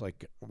 That's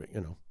like,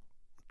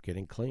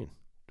 getting clean.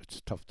 It's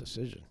a tough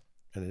decision,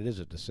 and it is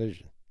a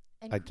decision,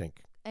 And, I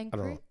think. and I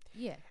don't Chris- know.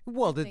 yeah.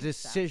 Well, the think so.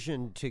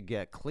 decision to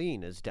get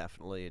clean is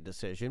definitely a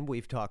decision.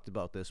 We've talked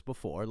about this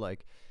before.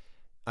 Like,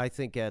 I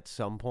think at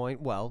some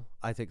point, well,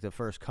 I think the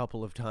first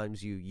couple of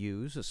times you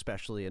use,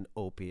 especially an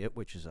opiate,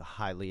 which is a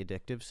highly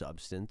addictive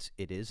substance,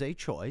 it is a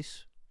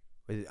choice.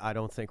 I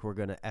don't think we're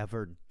going to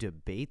ever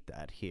debate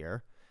that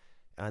here.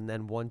 And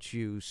then once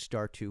you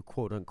start to,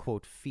 quote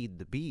unquote, feed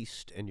the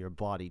beast and your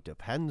body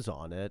depends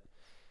on it,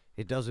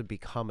 it doesn't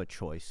become a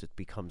choice. It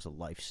becomes a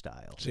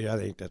lifestyle. See, I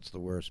think that's the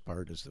worst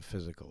part is the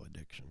physical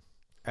addiction.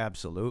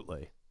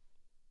 Absolutely.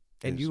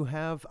 And you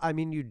have, I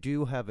mean, you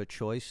do have a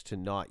choice to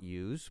not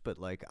use, but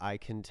like I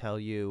can tell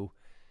you,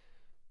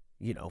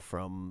 you know,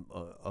 from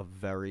a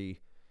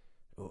very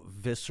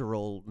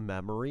visceral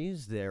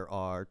memories, there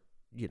are,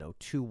 you know,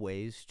 two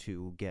ways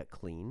to get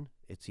clean.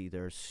 It's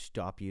either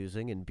stop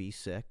using and be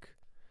sick,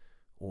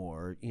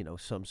 or, you know,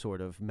 some sort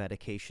of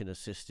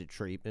medication-assisted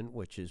treatment,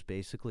 which is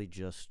basically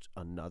just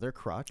another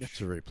crutch. It's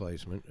a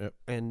replacement. Yep.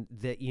 And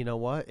that, you know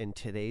what, in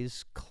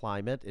today's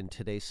climate, in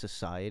today's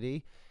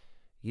society,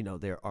 you know,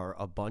 there are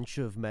a bunch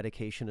of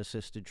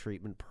medication-assisted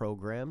treatment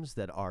programs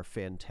that are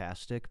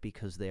fantastic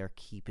because they are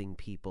keeping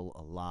people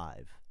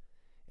alive.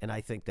 And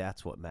I think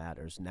that's what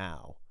matters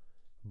now.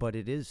 But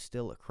it is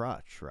still a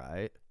crutch,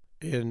 right?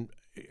 And,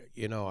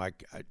 you know, I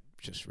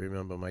just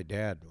remember my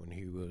dad when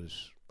he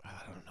was, I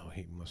don't know,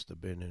 he must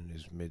have been in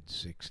his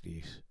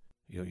mid-60s.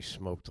 You know, he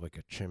smoked like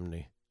a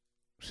chimney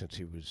since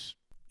he was,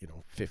 you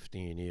know,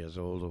 15 years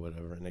old or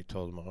whatever. And they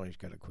told him, oh, he's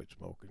got to quit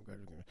smoking.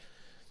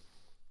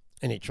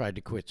 And he tried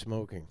to quit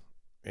smoking.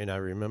 And I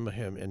remember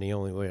him, and the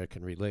only way I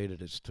can relate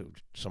it is to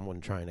someone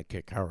trying to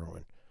kick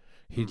heroin.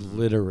 He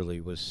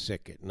literally was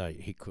sick at night.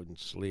 He couldn't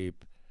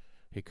sleep.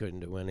 He couldn't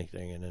do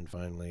anything. And then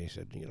finally he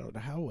said, you know, the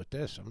hell with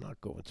this. I'm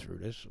not going through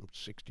this. I'm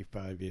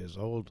 65 years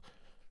old.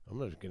 I'm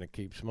just going to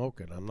keep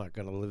smoking. I'm not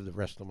going to live the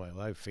rest of my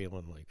life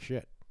feeling like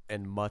shit.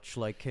 And much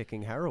like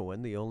kicking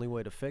heroin, the only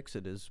way to fix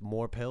it is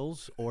more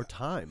pills or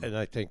time. And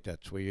I think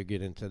that's where you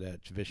get into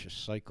that vicious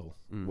cycle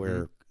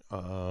where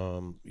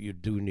you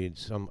do need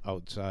some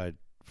outside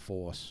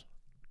force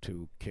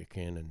to kick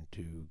in and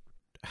to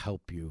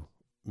help you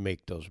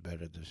make those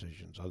better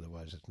decisions.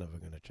 Otherwise, it's never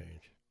going to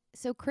change.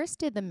 So Chris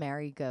did the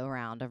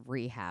merry-go-round of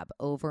rehab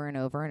over and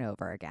over and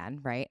over again,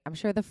 right? I'm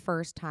sure the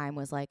first time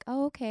was like,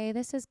 oh, okay,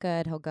 this is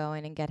good. He'll go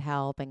in and get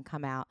help and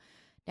come out.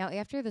 Now,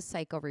 after the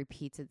cycle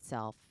repeats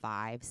itself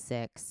 5,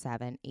 6,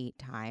 7, 8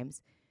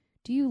 times,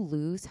 do you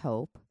lose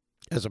hope?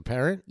 As a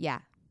parent?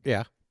 Yeah.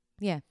 Yeah.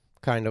 Yeah.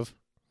 Kind of.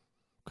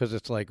 Because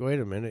it's like, wait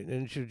a minute,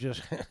 didn't you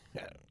just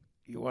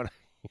you want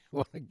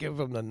to give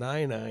them the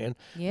 9 iron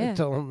and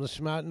tell them to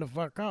smarten the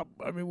fuck up?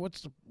 I mean,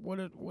 what's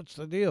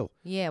the deal?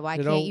 Yeah, why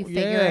can't you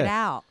figure it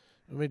out?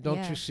 I mean,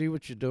 don't you see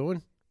what you're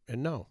doing?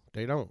 And no,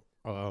 they don't.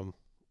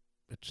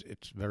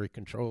 It's very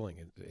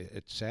controlling.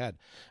 It's sad.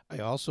 I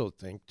also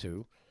think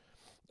too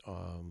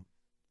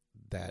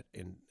that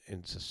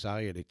in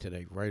society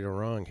today, right or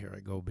wrong, here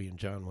I go being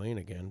John Wayne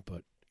again,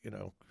 but you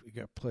know, you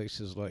got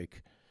places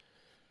like,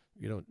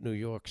 you know, New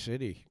York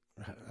City.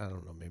 I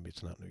don't know, maybe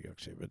it's not New York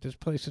City, but there's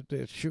places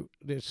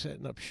they're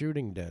setting up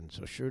shooting dens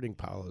or shooting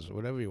parlors or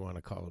whatever you want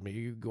to call them.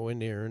 You go in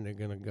there and they're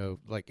going to go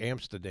like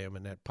Amsterdam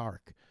in that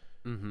park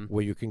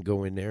where you can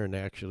go in there and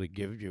actually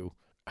give you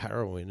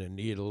heroin and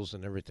needles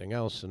and everything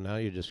else. And now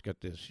you just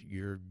got this,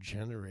 you're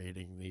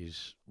generating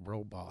these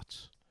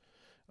robots.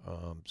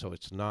 So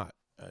it's not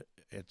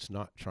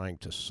trying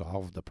to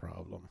solve the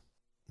problem.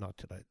 Not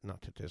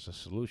that there's a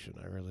solution.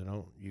 I really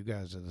don't. You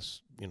guys are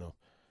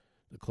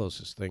the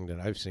closest thing that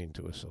I've seen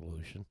to a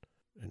solution,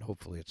 and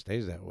hopefully it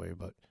stays that way.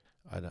 But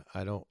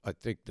I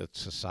think that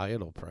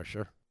societal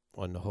pressure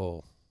on the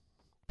whole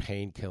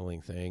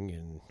pain-killing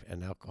thing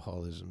and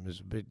alcoholism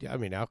is a big. I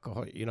mean,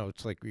 alcohol. You know,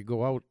 it's like we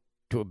go out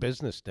to a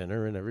business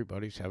dinner and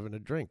everybody's having a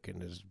drink,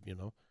 and there's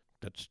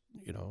that's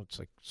it's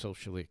like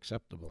socially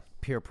acceptable.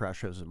 Peer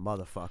pressure's a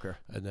motherfucker.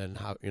 And then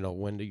how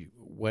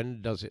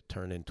when does it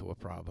turn into a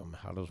problem?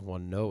 How does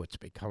one know it's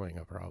becoming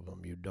a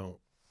problem? You don't,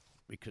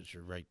 because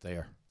you're right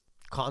there.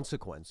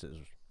 Consequences,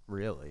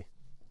 really.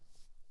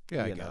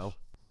 Yeah, I guess.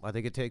 I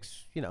think it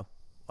takes,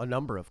 a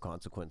number of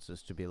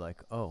consequences to be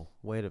like, oh,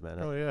 wait a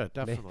minute. Oh, yeah,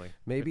 definitely.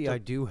 Maybe I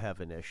do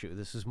have an issue.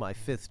 This is my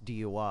 5th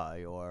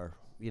DUI, or,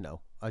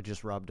 I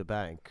just robbed a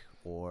bank,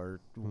 or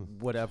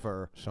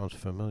whatever. Sounds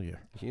familiar.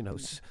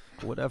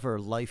 Whatever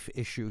life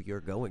issue you're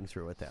going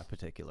through at that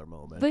particular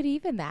moment. But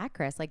even that,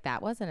 Chris, like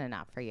that wasn't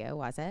enough for you,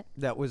 was it?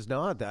 That was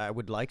not. I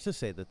would like to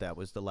say that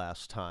was the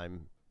last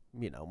time,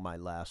 my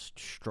last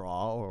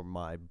straw or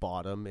my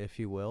bottom, if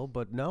you will.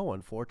 But no,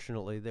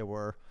 unfortunately, there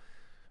were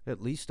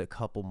at least a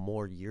couple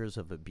more years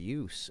of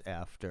abuse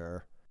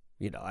after,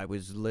 I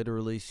was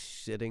literally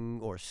sitting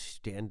or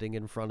standing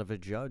in front of a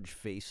judge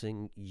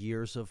facing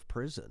years of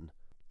prison.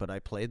 But I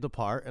played the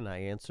part and I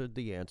answered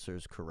the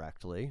answers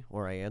correctly,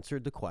 or I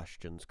answered the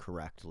questions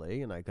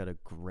correctly, and I got a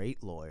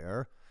great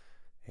lawyer,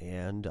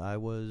 and I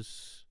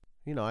was,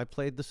 I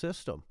played the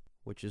system,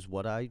 which is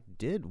what I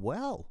did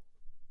well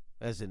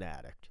as an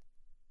addict.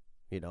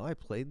 I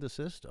played the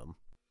system.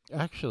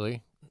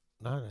 Actually,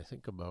 now that I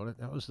think about it,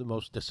 that was the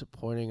most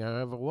disappointing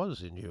I ever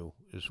was in you,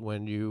 is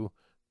when you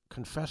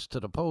confessed to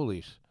the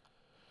police.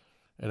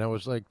 And I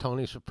was like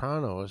Tony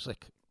Soprano. I was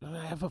like,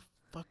 I have a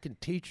fucking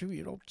teach you?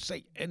 You don't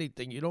say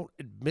anything. You don't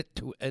admit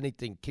to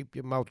anything. Keep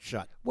your mouth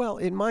shut. Well,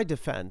 in my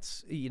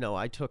defense,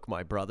 I took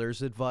my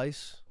brother's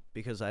advice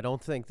because I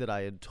don't think that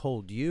I had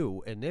told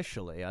you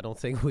initially. I don't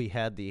think we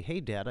had the, hey,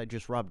 Dad, I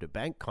just robbed a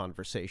bank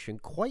conversation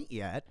quite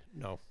yet.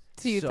 No.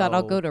 So you thought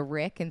I'll go to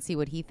Rick and see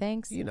what he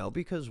thinks?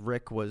 Because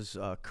Rick was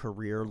a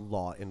career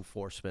law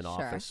enforcement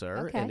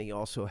officer, Okay. and he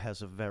also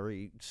has a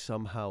very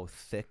somehow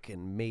thick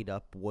and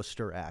made-up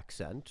Worcester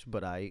accent.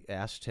 But I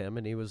asked him,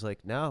 and he was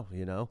like, no,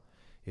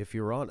 if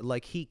you're on,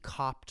 like, he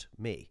copped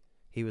me.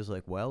 He was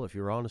like, well, if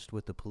you're honest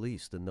with the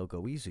police, then they'll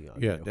go easy on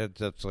you. Yeah,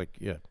 that's like,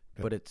 yeah.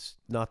 But it's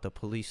not the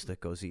police that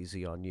goes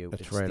easy on you.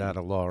 That's it's right the out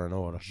of Law and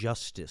Order.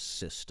 justice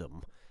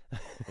system.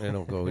 They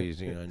don't go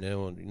easy on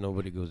you.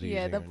 Nobody goes easy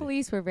Yeah, the on you.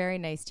 police were very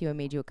nice to you and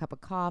made you a cup of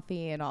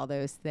coffee and all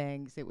those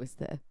things. It was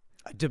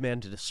I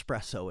demanded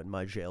espresso in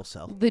my jail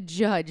cell. the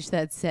judge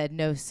that said,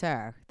 no,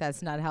 sir,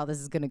 that's not how this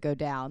is going to go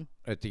down.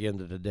 At the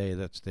end of the day,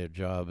 that's their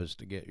job, is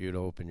to get you to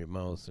open your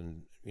mouth,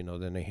 and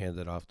then they hand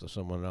it off to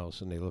someone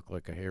else, and they look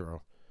like a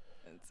hero.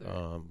 That's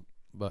right.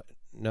 But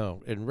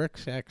no, and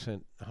Rick's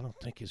accent, I don't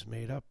think is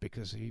made up,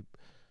 because he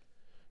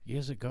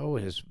years ago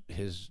his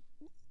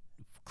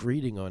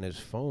greeting on his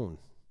phone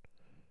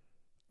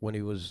when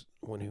he was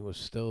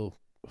still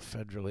a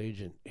federal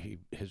agent,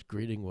 his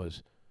greeting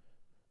was,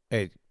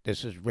 "Hey,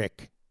 this is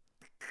Rick.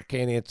 I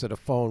can't answer the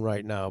phone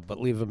right now, but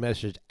leave a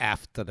message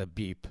after the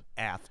beep."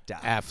 After.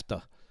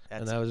 After.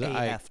 That's And that was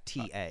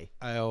AFTA.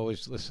 I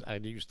always listen. I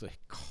used to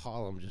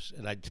call him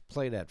and I'd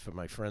play that for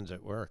my friends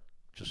at work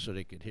just so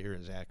they could hear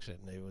his accent,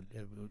 and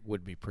it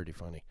would be pretty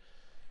funny.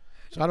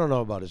 So I don't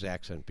know about his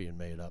accent being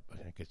made up. I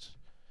think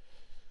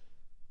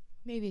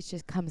Maybe it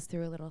just comes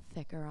through a little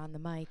thicker on the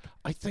mic.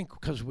 I think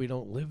because we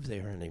don't live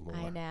there anymore.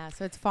 I know.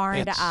 So it's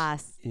foreign to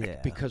us. Yeah.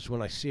 Because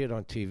when I see it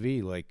on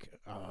TV, like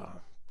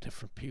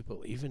different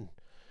people, even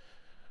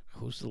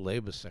who's the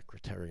labor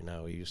secretary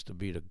now? He used to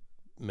be the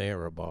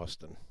mayor of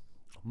Boston.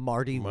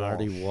 Marty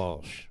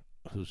Walsh,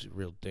 who's a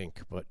real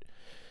dink, but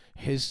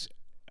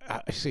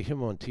I see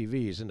him on TV.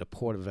 He's in the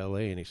port of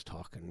L.A. and he's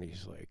talking. And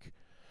he's like,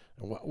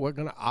 "We're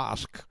gonna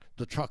ask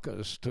the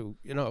truckers to,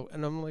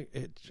 and I'm like,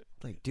 it's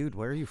Like, dude,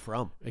 where are you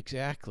from?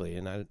 exactly.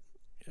 And I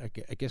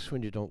guess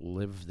when you don't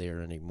live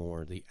there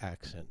anymore, the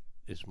accent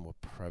is more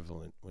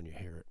prevalent when you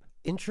hear it.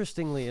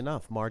 Interestingly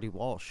enough, Marty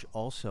Walsh,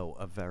 also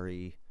a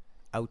very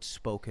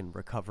outspoken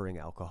recovering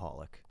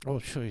alcoholic. Oh,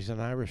 sure, he's an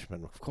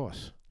Irishman, of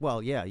course.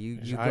 Well, yeah,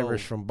 He's you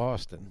Irish go from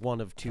Boston.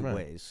 one of two Right.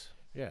 ways.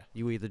 Yeah.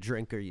 You either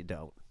drink or you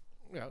don't.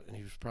 Yeah, and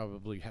he was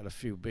probably had a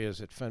few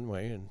beers at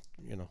Fenway and,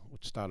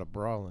 would start a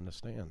brawl in the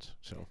stands.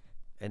 So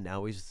And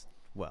now he's,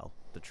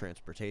 the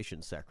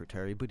transportation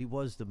secretary, but he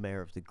was the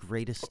mayor of the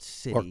greatest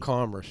city. or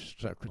Commerce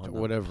Secretary, on the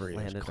whatever he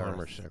is, planet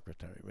Commerce Earth.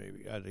 Secretary,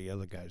 maybe. The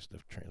other guy's the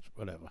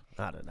whatever.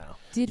 I don't know.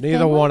 Did Neither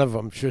Fenway, one of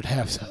them should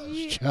have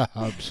those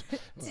jobs.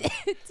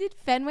 Did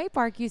Fenway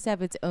Park used to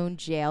have its own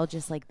jail,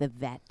 just like the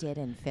Vet did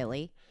in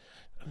Philly?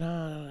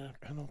 No,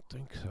 I don't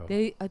think so.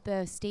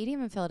 The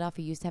stadium in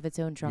Philadelphia used to have its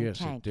own drunk Yes,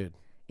 tank. it did.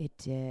 It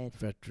did.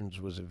 Veterans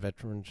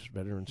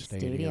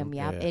Stadium.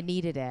 Yeah, it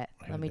needed it.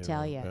 Let me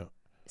tell you.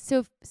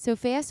 So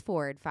fast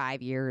forward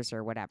 5 years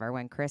or whatever,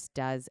 when Chris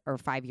does, or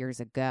 5 years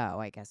ago,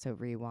 I guess, so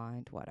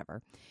rewind,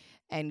 whatever.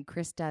 And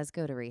Chris does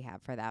go to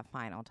rehab for that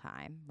final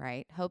time,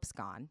 right? Hope's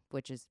gone,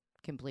 which is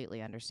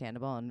completely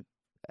understandable, and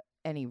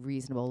any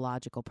reasonable,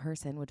 logical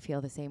person would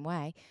feel the same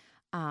way.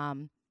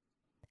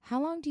 How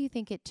long do you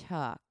think it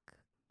took?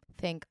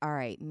 Think, all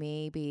right,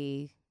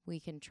 maybe we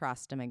can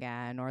trust him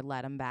again or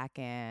let him back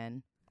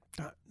in?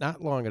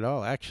 Not long at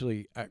all.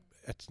 Actually,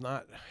 it's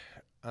not.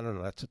 I don't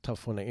know. That's a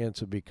tough one to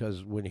answer,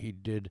 because when he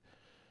did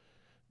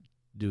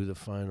do the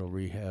final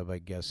rehab, I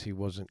guess he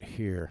wasn't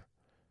here,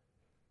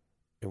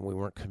 and we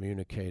weren't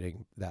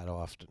communicating that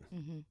often.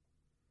 Mm-hmm.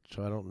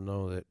 So I don't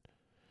know that.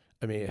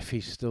 I mean, if he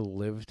still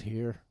lived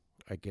here,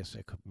 I guess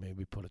I could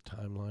maybe put a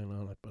timeline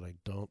on it, but I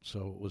don't.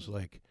 So it was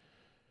like,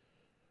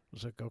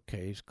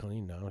 okay, he's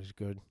clean now. He's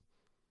good.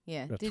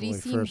 Yeah. That's Did when he we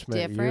seem first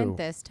met different you.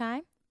 this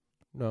time?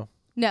 No,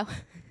 No.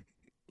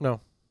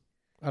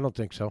 I don't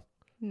think so.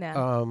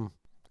 No.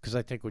 Because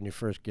I think when you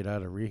first get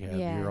out of rehab,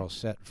 Yeah. you're all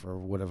set for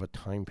whatever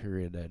time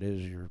period that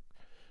is.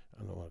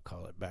 I don't want to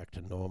call it back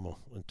to normal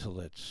until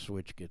that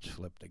switch gets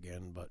flipped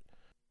again. But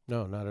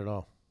no, not at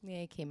all. Yeah,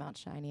 he came out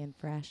shiny and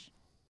fresh.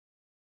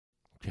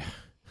 Yeah.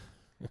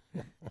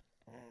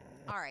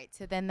 All right.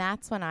 So then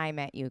that's when I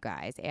met you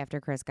guys after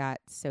Chris got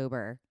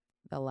sober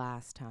the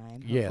last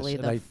time. Yes, Hopefully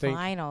and the I think,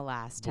 final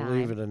last time.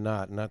 Believe it or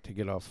not to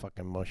get all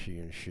fucking mushy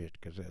and shit,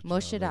 because that's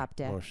Mush it up,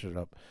 Dick. Mush it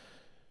up.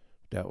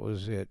 That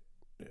was it.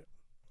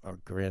 Our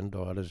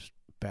granddaughter's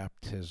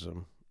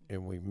baptism,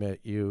 and we met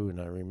you, and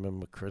I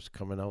remember Chris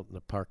coming out in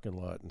the parking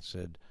lot and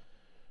said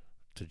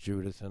to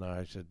Judith and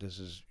I, said, "This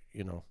is,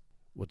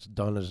 what's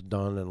done is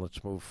done, and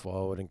let's move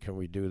forward, and can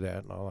we do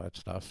that," and all that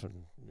stuff.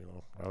 And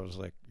I was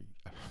like,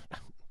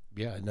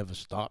 yeah, I never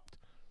stopped.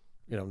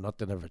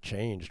 Nothing ever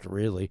changed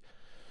really.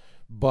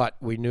 But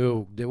we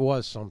knew there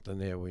was something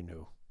there. We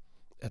knew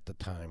at the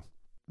time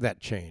that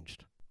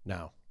changed.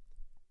 Now,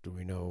 do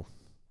we know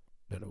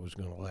that it was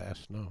going to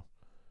last? No.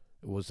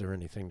 Was there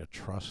anything to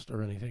trust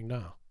or anything?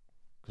 No.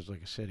 Because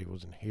like I said, he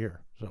wasn't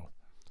here. So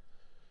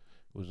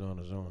it was on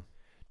his own.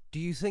 Do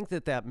you think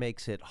that that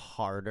makes it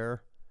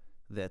harder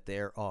that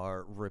there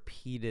are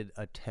repeated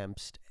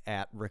attempts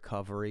at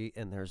recovery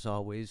and there's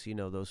always, you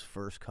know, those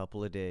first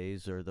couple of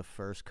days or the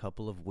first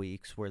couple of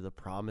weeks where the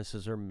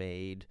promises are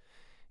made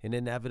and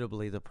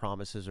inevitably the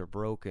promises are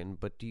broken?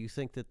 But do you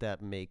think that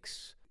that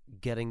makes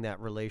getting that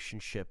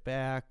relationship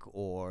back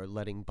or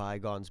letting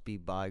bygones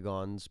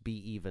be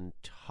even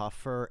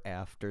tougher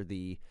after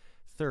the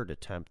third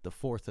attempt, the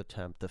fourth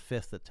attempt, the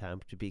fifth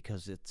attempt,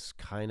 because it's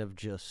kind of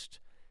just...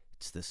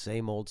 it's the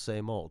same old,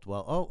 same old.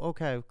 Well, oh,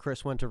 okay,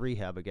 Chris went to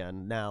rehab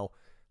again. Now,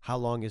 how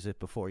long is it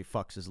before he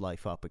fucks his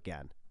life up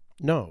again?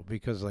 No,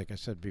 because like I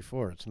said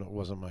before, it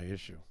wasn't my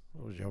issue.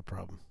 It was your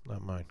problem,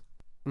 not mine.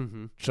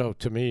 Mm-hmm. So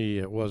to me,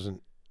 it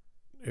wasn't.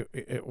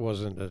 It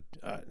wasn't a.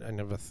 I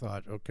never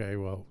thought, okay,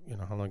 well, you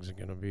know, how long is it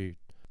going to be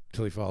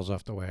till he falls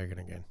off the wagon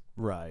again?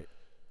 Right.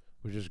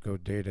 We just go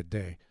day to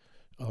day.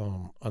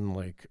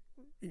 Unlike,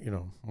 you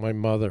know, my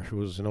mother, who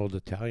was an old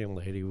Italian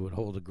lady, would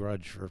hold a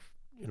grudge for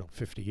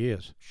 50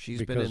 years.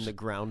 She's been in the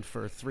ground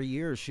for 3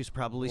 years. She's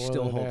probably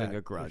still holding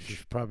a grudge.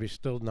 She's probably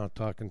still not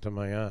talking to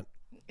my aunt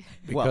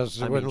Well, because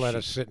they I mean, wouldn't let she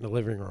us sit in the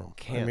living room.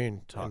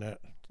 can't talk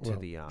well,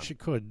 the aunt. she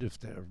could if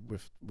they're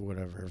with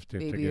whatever, if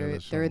they're Maybe together.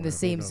 they're in the somewhere,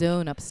 same who knows?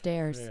 zone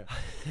upstairs.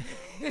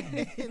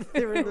 Yeah.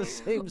 They're in the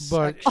same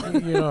But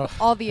section. you know,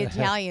 All the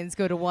Italians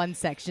go to one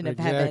section of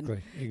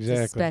heaven. It's a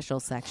exactly. special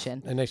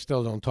section. And they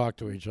still don't talk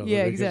to each other.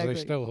 Yeah, because exactly. They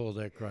still hold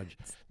that grudge.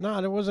 No,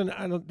 there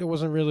wasn't. There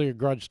wasn't really a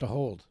grudge to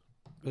hold.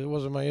 It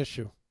wasn't my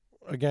issue.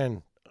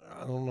 Again,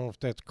 I don't know if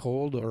that's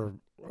cold or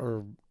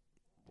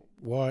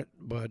what,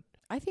 but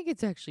I think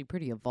it's actually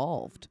pretty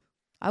evolved.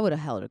 I would have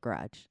held a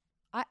grudge.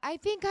 I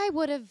think I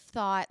would have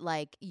thought,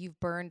 like, you've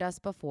burned us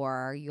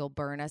before, you'll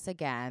burn us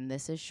again.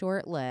 This is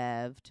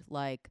short-lived.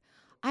 Like,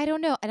 I don't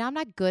know. And I'm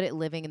not good at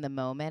living in the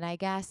moment, I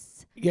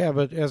guess. yeah.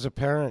 But as a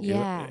parent,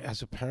 Yeah.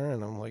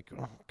 I'm like,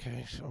 oh,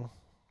 okay, so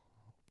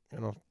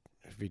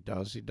if he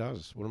does, he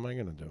does. What am I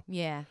gonna do?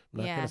 Yeah. I'm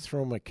not yeah. gonna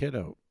throw my kid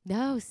out,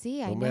 No,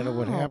 see, I know. no matter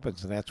what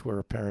happens. And that's where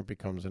a parent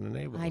becomes an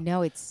enabler. I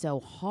know. It's so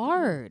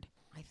hard.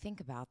 I think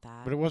about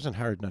that. But it wasn't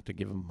hard not to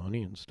give him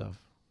money and stuff.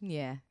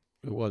 Yeah.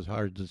 It was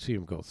hard to see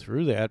him go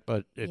through that,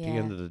 but at the Yeah.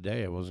 end of the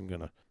day, I wasn't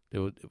gonna.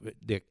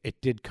 It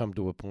did come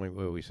to a point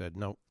where we said,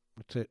 no,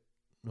 that's it,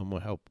 no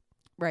more help.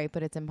 Right,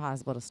 but it's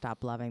impossible to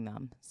stop loving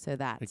them. So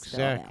that's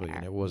Exactly, still there.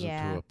 and it wasn't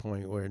yeah. to a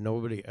point where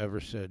nobody ever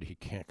said he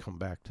can't come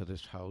back to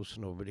this house.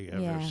 Nobody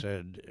ever Yeah.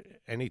 said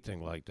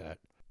anything like that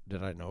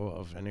I know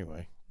of,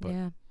 anyway. But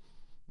yeah.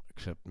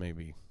 except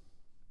maybe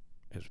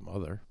his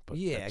mother. But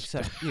Yeah, that's-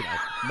 except,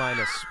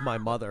 minus my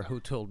mother who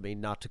told me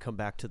not to come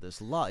back to this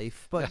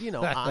life. But,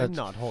 I'm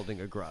not holding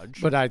a grudge.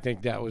 But I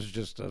think that was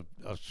just a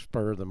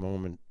spur of the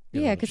moment.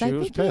 Yeah, because she I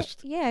was think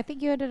pissed. I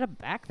think you ended up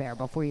back there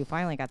before you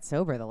finally got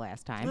sober the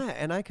last time. Yeah,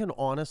 and I can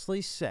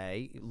honestly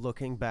say,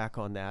 looking back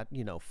on that,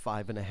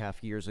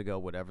 5.5 years ago,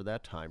 whatever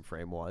that time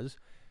frame was,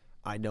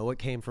 I know it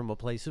came from a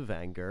place of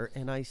anger,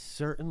 and I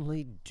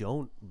certainly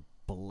don't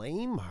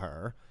blame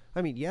her.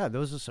 I mean, yeah,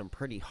 those are some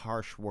pretty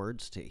harsh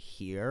words to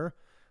hear,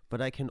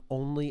 but I can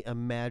only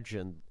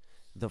imagine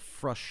the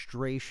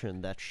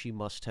frustration that she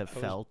must have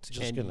felt,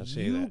 just and gonna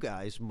say you that.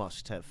 guys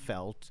must have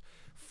felt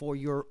for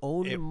your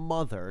own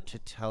mother to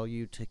tell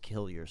you to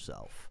kill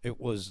yourself. It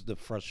was the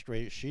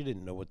frustration. She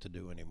didn't know what to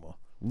do anymore.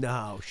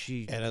 No,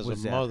 she And as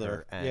was a at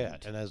mother, her yeah,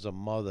 end. and as a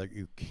mother,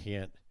 you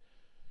can't.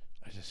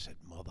 I just said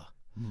mother.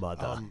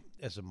 Mother.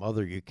 As a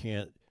mother, you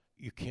can't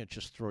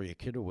just throw your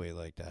kid away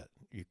like that.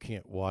 You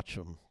can't watch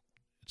them.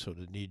 So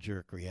the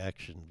knee-jerk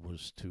reaction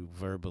was to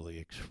verbally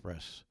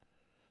express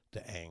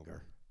the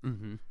anger.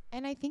 Mm-hmm.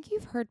 And I think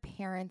you've heard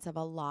parents of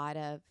a lot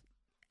of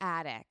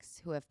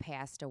addicts who have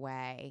passed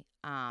away,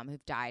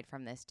 who've died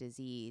from this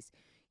disease.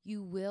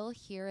 You will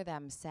hear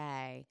them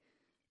say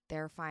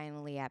they're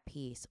finally at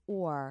peace,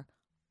 or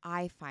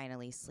I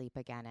finally sleep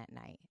again at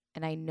night.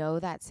 And I know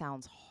that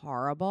sounds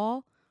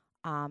horrible,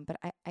 but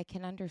I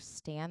can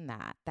understand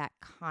that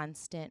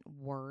constant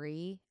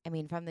worry. I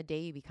mean, from the day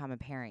you become a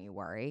parent, you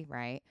worry,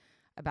 right?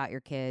 About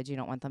your kids. You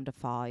don't want them to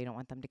fall. You don't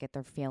want them to get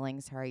their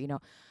feelings hurt,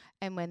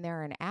 And when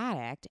they're an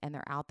addict and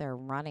they're out there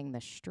running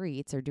the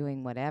streets or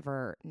doing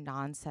whatever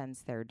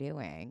nonsense they're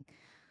doing,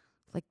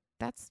 like,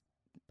 that's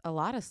a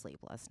lot of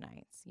sleepless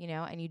nights,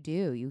 And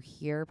you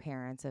hear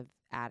parents of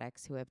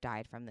addicts who have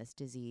died from this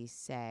disease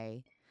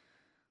say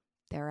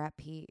they're at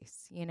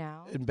peace,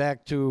 And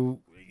back to,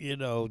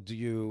 do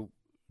you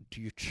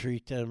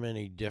treat them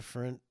any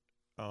different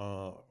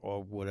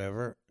or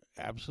whatever?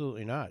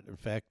 Absolutely not. In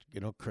fact,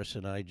 Chris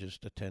and I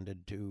just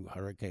attended 2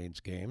 Hurricanes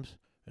games,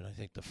 and I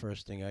think the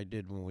first thing I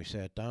did when we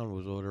sat down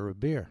was order a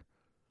beer.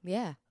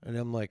 Yeah. And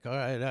I'm like, all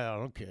right, I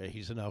don't care.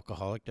 He's an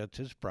alcoholic. That's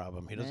his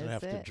problem. He doesn't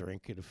That's have to it.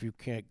 drink. And if you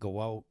can't go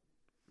out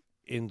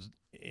in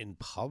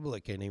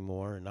public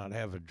anymore and not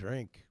have a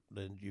drink,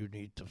 then you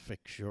need to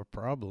fix your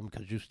problem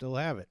because you still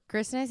have it.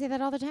 Chris and I say that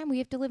all the time. We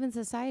have to live in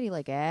society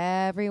like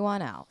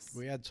everyone else.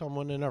 We had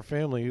someone in our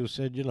family who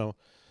said,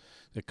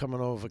 they're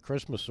coming over for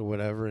Christmas or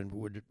whatever, and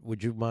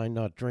would you mind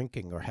not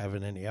drinking or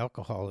having any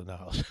alcohol in the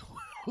house?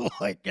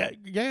 Like,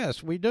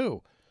 yes, we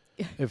do.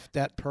 If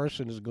that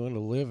person is going to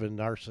live in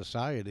our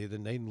society,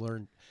 then they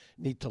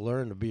need to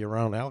learn to be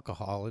around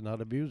alcohol and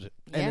not abuse it.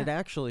 And Yeah. it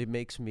actually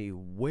makes me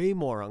way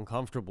more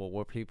uncomfortable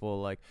where people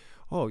are like,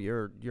 "Oh,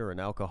 you're an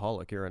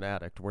alcoholic, you're an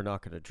addict. We're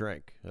not going to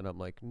drink." And I'm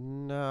like,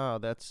 "No,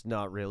 that's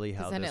not really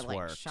how 'Cause then this it like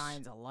works."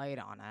 shines a light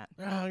on it.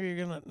 Oh, you're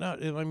gonna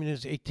not. I mean,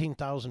 there's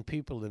 18,000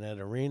 people in that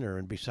arena,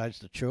 and besides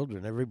the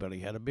children, everybody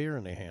had a beer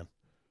in their hand,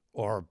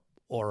 or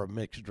a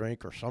mixed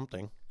drink or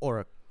something, Or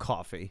a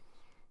coffee.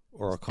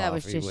 or a coffee. That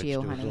was just which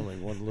you, there was honey. only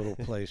one little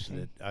place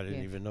that I didn't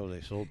Yeah. even know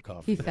they sold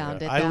coffee. He there.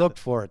 found it, I though. looked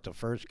for it the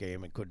first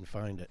game and couldn't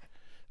find it.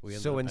 We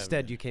ended So up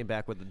instead, you came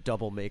back with a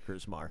double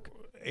maker's mark,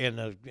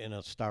 having in a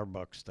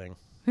Starbucks thing.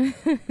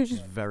 which is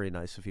very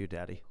nice of you,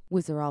 Daddy.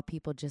 Was there all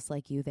people just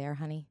like you there,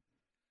 honey?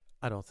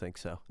 I don't think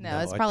so. No, No,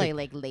 it's I probably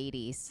think- like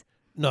ladies.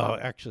 No,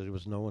 actually, there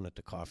was no one at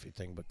the coffee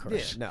thing but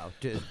Chris. No,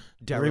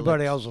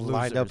 Everybody else was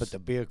lined up at losers. the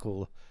beer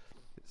cooler.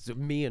 So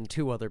me and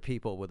two other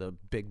people with a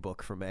big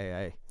book from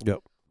AA. Yep.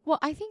 Well,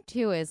 I think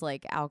too is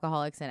like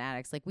alcoholics and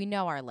addicts, like we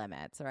know our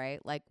limits,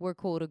 right? Like we're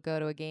cool to go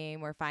to a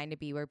game, we're fine to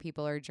be where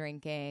people are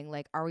drinking.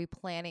 Like, are we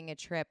planning a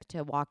trip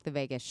to walk the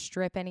Vegas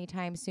Strip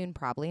anytime soon?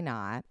 Probably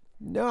not.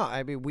 No,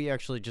 I mean, we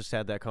actually just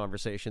had that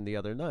conversation the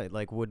other night.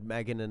 Like, would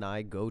Megan and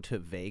I go to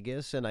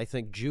Vegas? And I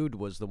think Jude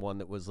was the one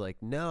that was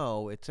like,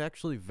 no, it's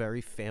actually very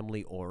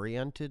family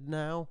oriented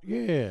now.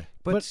 Yeah,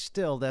 But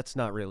still, that's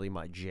not really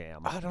my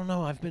jam. I don't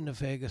know. I've been to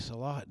Vegas a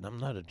lot, and I'm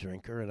not a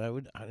drinker, and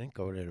I didn't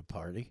go there to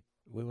party.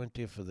 We went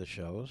there for the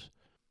shows,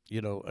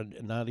 and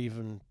not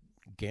even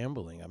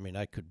gambling. I mean,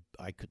 I could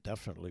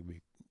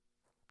definitely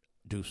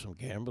do some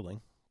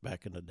gambling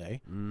back in the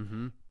day,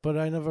 Mm-hmm. but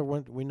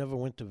we never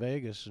went to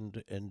Vegas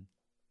and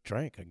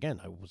drank.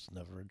 Again, I was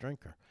never a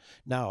drinker.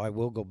 Now I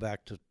will go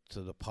back to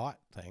the pot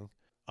thing.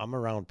 I'm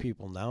around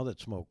people now that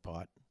smoke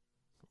pot.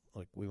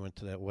 Like, we went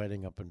to that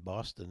wedding up in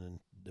Boston, and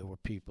there were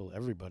people.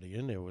 Everybody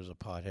in there was a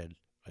pothead,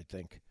 I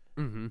think.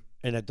 Mm-hmm.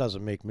 And it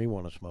doesn't make me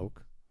want to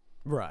smoke.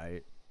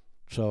 Right.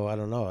 So I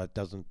don't know. It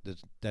doesn't.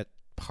 That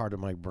part of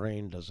my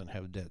brain doesn't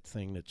have that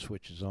thing that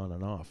switches on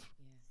and off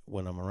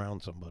when I'm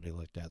around somebody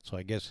like that. So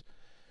I guess,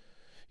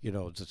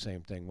 it's the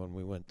same thing when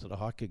we went to the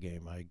hockey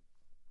game. I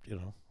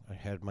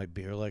had my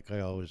beer like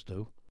I always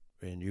do,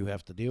 and you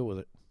have to deal with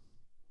it.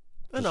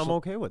 And Just I'm so-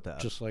 okay with that.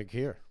 Just like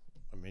here.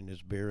 I mean,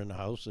 there's beer in the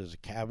house. There's a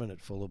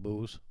cabinet full of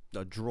booze.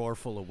 A drawer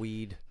full of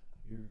weed.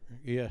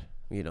 Yeah,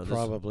 There's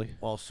probably.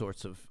 all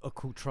sorts of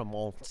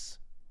accoutrements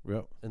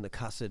Yep. in the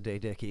Casa de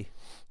Dicky.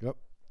 Yep.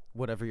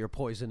 Whatever your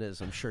poison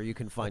is, I'm sure you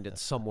can find it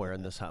somewhere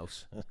in this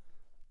house.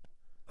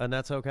 And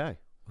that's okay.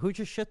 Who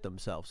just shit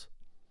themselves?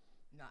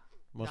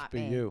 Must Not be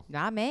me. you.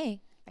 Not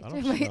me. I don't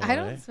I smell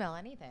don't it. smell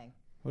anything.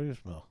 What do you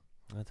smell?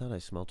 I thought I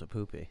smelled a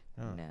poopy.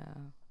 Oh. No.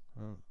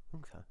 Oh.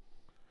 Okay.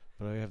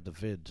 But I have the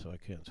vid, so I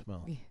can't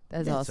smell.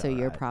 That's It's also all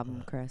your right.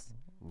 problem, Chris.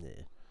 Yeah.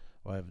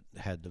 Well, I've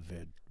had the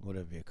vid,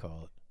 whatever you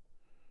call it.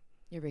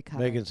 You're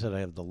recovered. Megan said I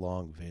have the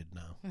long vid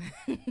now.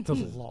 The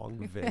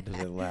long vid.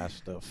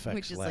 Because the effects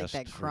Which is like last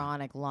that for-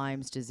 chronic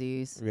Lyme's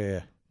disease.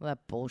 Yeah. That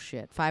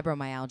bullshit.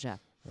 Fibromyalgia.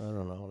 I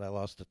don't know. I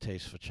lost the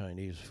taste for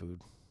Chinese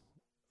food.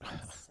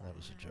 That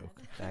was a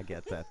joke. I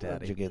get that,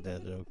 How'd you Daddy. get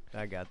that joke?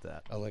 I got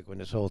that. I like when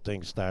this whole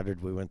thing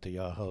started, we went to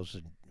your house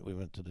and we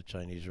went to the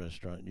Chinese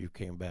restaurant and you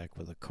came back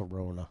with a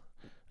Corona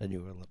and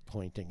you were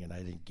pointing and I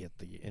didn't get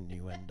the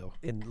innuendo.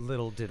 And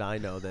little did I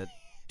know that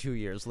 2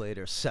 years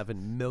later,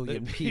 7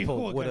 million That people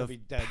were would gonna have be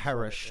dead from it,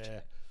 perished.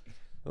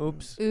 yeah.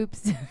 Oops.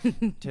 Oops.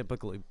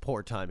 Typically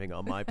poor timing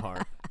on my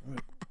part.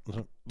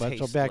 But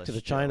so back to Tasteless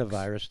the China jokes.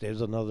 virus.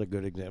 There's another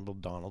good example.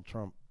 Donald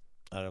Trump.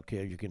 I don't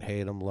care. You can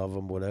hate him, love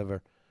him,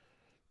 whatever.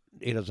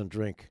 He doesn't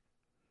drink.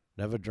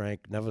 Never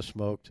drank. Never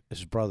smoked.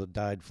 His brother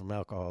died from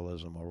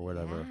alcoholism or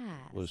whatever.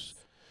 Was,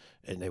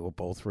 and they were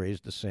both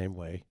raised the same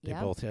way. They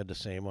Yep. both had the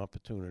same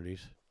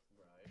opportunities.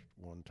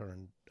 One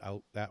turned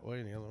out that way,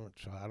 and the other one.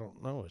 So I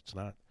don't know. It's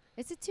not.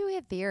 It's a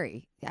two-hit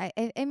theory.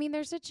 I mean,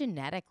 there's a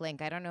genetic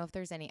link. I don't know if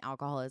there's any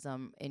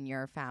alcoholism in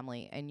your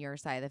family, in your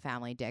side of the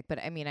family, Dick. But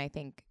I mean, I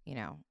think,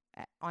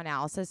 on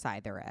Alice's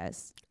side there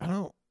is. I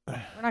don't.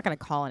 We're not going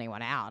to call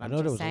anyone out. I I'm know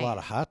just there was saying. a lot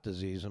of heart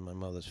disease in my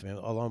mother's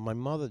family. Although my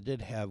mother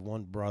did have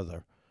one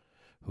brother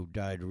who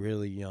died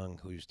really young,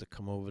 who used to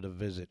come over to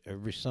visit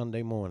every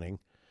Sunday morning,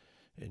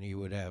 and he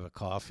would have a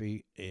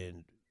coffee,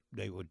 and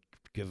they would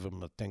give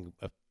him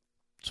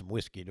some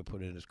whiskey to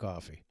put in his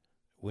coffee.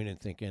 We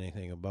didn't think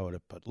anything about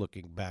it, but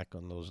looking back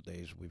on those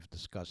days, we've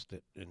discussed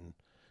it, and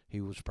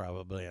he was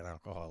probably an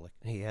alcoholic.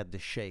 He had the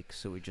shakes,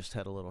 so we just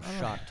had a little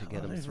shot to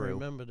get I him don't through.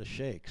 remember the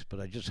shakes, but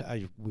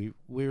we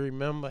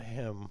remember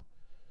him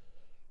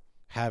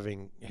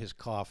having his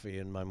coffee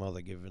and my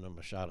mother giving him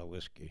a shot of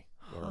whiskey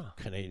or a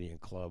Canadian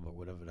Club or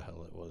whatever the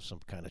hell it was,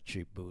 some kind of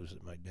cheap booze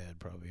that my dad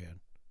probably had.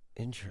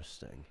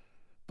 Interesting.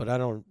 But I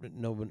don't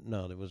know.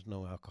 No, there was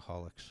no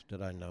alcoholics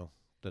that I know.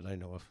 that I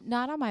know of.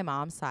 Not on my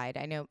mom's side.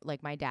 I know,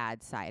 like, my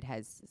dad's side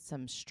has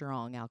some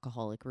strong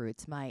alcoholic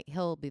roots.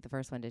 He'll be the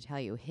first one to tell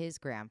you his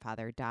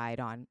grandfather died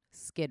on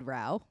Skid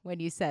Row when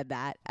you said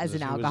that as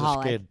an He was a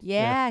alcoholic. skid.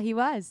 Yeah, he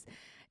was.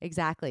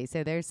 Exactly.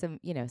 So there's some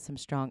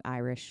strong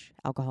Irish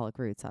alcoholic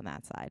roots on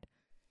that side.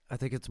 I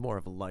think it's more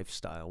of a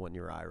lifestyle when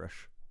you're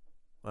Irish.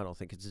 I don't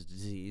think it's a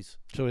disease.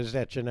 So is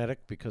that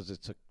genetic? Because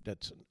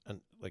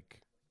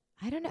like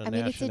I don't know. a I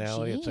mean, it's a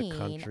nationality, it's a gene.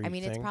 country I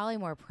mean, it's thing? probably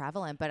more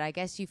prevalent, but I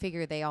guess you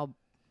figure they all,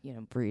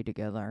 breed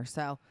together.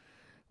 So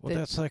well,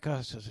 that's like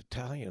us as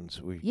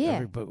Italians. We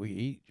Yeah. we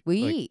eat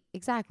we like eat.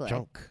 Exactly.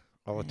 junk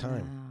all the I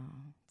time,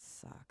 know. It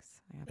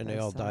sucks. I got and they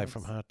both all die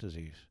from sides. heart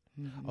disease.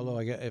 Mhm. Although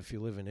I guess if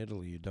you live in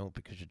Italy, you don't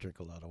because you drink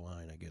a lot of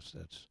wine. I guess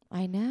that's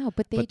I know,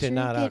 but they But they're drink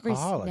not it. No,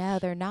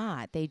 alcoholics. they're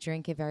not. They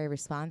drink it very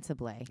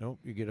responsibly. nope.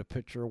 You get a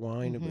pitcher of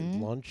wine at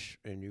Mhm. lunch,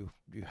 and you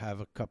have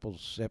a couple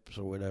sips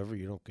or whatever.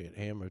 You don't get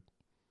hammered.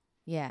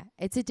 Yeah,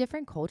 it's a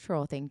different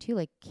cultural thing too.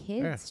 Like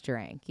kids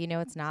drink.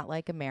 It's not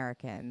like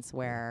Americans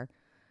where,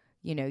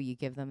 you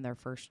give them their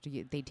first.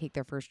 They take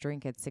their first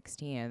drink at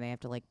 16 and they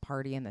have to like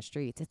party in the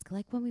streets. It's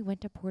like when we went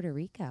to Puerto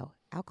Rico.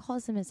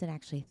 Alcoholism isn't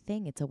actually a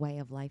thing. It's a way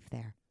of life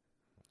there.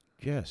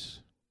 Yes,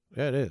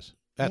 yeah, it is.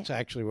 That's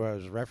actually what I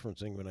was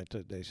referencing when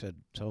they said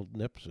tell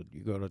Nips that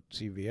you go to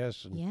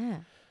CVS and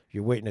Yeah.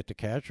 you're waiting at the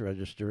cash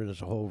register and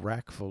there's a whole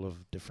rack full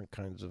of different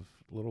kinds of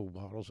little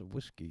bottles of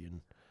whiskey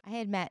and I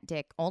had met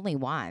Dick only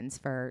once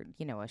for,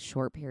 a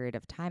short period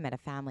of time at a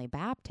family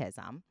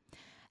baptism.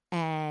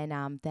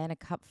 And then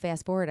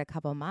fast forward a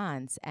couple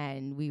months,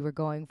 and we were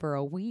going for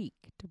a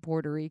week to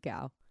Puerto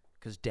Rico.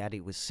 Because Daddy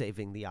was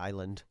saving the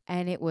island.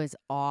 And it was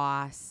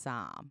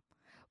awesome.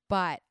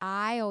 But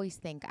I always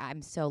think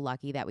I'm so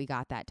lucky that we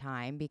got that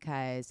time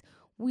because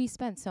we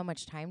spent so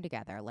much time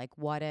together. Like,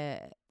 what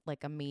a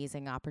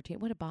amazing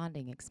opportunity. What a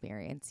bonding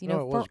experience, it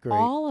for was great.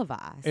 all of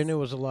us. and there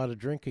was a lot of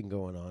drinking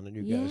going on and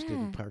you guys Yeah.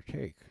 didn't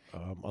partake.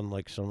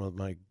 Unlike some of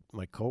my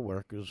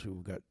coworkers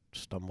who got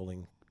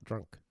stumbling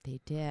drunk. They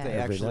did. They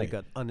Every actually night.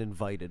 got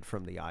uninvited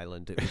from the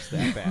island. It was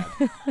that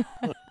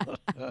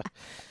bad.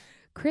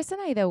 Chris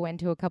and I, though, went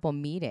to a couple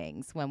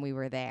meetings when we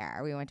were there.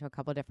 We went to a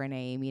couple different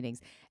AA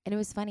meetings. And it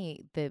was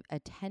funny. The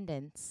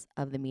attendants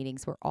of the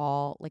meetings were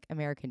all like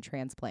American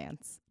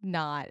transplants,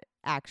 not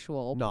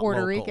actual Not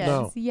Puerto locals. Ricans.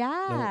 No.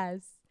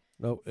 Yes.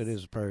 No, it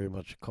is very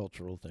much a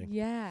cultural thing.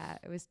 Yeah.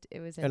 It was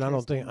And I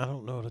interesting.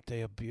 don't know that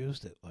they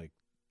abused it. Like,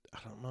 I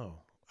don't know.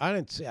 I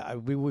didn't see.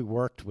 We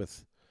worked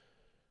with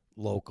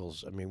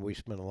locals. I mean, we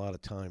spent a lot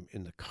of time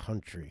in the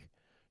country,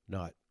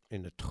 not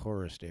in the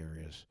tourist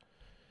areas.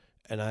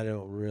 And I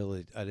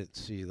didn't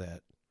see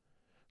that.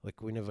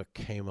 Like, we never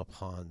came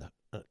upon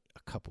a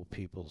couple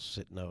people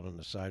sitting out on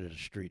the side of the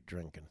street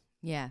drinking.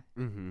 Yeah.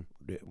 Mm-hmm.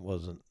 It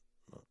wasn't.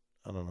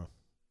 I don't know.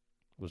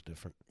 It was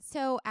different.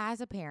 So as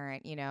a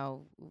parent,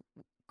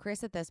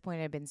 Chris at this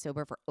point had been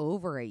sober for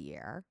over a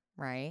year,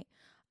 right?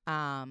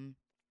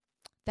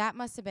 That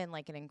must have been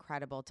like an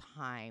incredible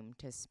time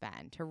to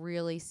spend, to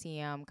really see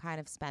him, kind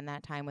of spend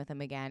that time with him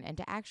again, and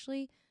to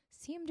actually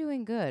see him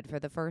doing good for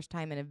the first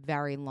time in a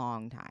very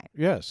long time.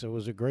 Yes, it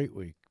was a great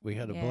week. We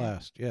had a Yeah.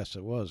 blast. Yes,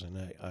 it was, and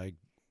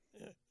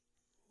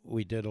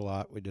we did a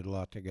lot. We did a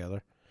lot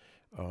together.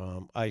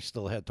 I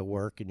still had to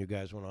work, and you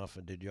guys went off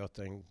and did your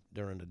thing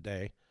during the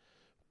day,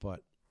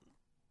 but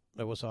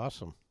it was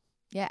awesome.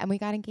 Yeah, and we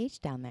got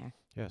engaged down there.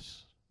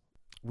 Yes,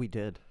 We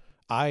did.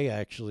 I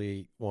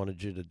actually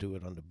wanted you to do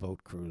it on the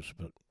boat cruise,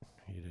 but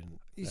you didn't.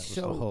 That was the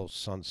So- whole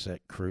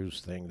sunset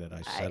cruise thing that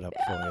I set up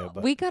for you.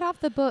 But We got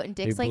off the boat and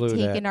Dick's like blew that.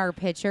 taking our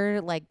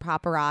picture like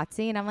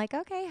paparazzi, and I'm like,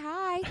 okay,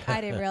 hi.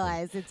 I didn't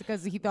realize it's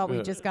because he thought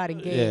we just got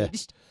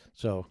engaged.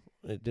 so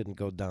it didn't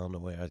go down the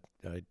way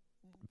I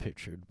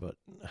pictured, but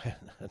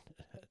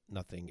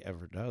nothing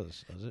ever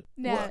does it?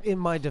 No. Well, in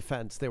my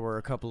defense, there were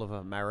a couple of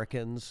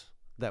Americans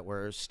that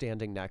were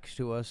standing next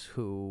to us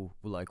who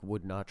like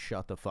would not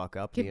shut the fuck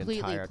up the Completely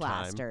entire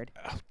plastered.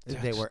 They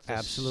That's were the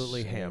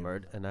absolutely same.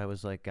 hammered, and I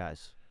was like,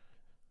 guys,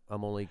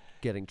 I'm only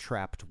getting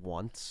trapped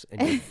once,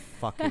 and you're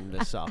fucking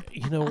this up.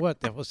 You know what?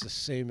 That was the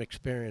same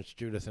experience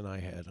Judith and I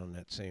had on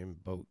that same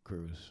boat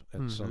cruise, at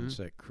Mhm.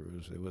 Sunset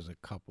Cruise. There was a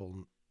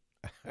couple,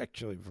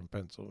 actually from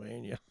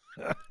Pennsylvania.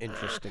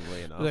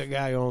 Interestingly enough. The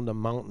guy owned a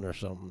mountain or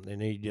something,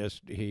 and he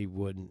just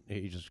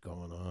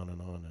going on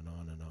and on and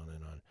on and on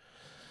and on.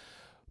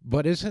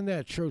 But isn't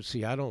that true?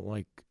 See,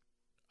 I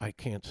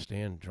can't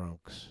stand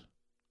drunks.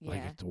 Like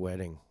Yeah. at the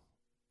wedding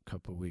a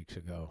couple of weeks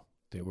ago,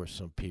 there were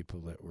some people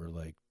that were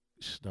like,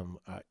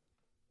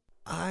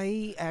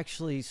 I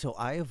actually, so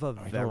I have a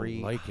I don't very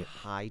like it.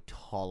 high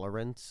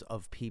tolerance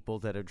of people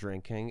that are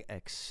drinking,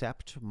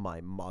 except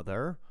my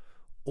mother,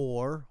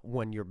 or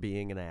when you're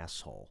being an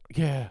asshole.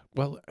 yeah,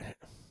 well,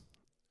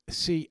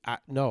 see, I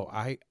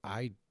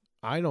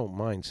don't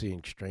mind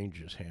seeing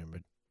strangers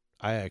hammered.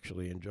 I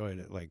actually enjoyed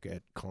it, like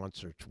at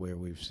concerts where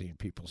we've seen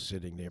people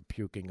sitting there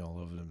puking all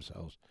over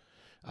themselves.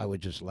 I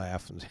would just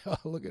laugh and say, "Oh,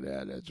 look at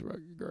that! That's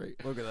fucking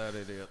great." Look at that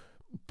idiot.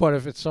 But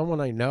if it's someone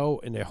I know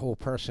and their whole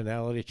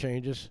personality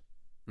changes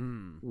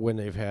Mm. when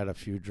they've had a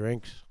few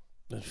drinks,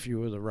 A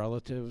few of the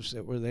relatives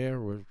that were there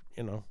were,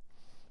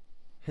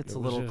 Hits It a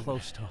was little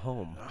close to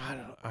home. I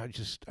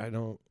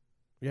don't,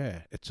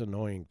 yeah, it's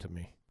annoying to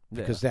me Yeah.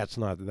 because that's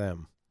not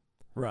them.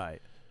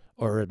 Right.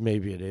 Or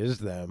maybe it is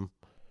them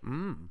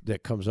Mm.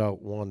 that comes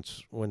out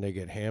once when they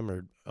get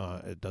hammered.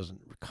 It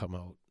doesn't come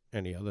out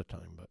any other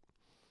time, but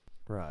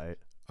Right.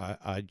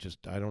 I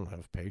don't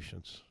have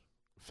patience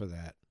for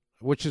that.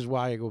 Which is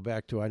why I go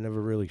back to I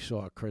never really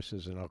saw Chris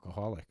as an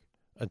alcoholic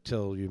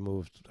until you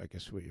moved, I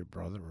guess, with your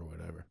brother or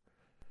whatever.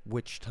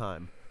 Which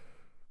time?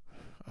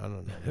 I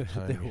don't know. What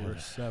time There you were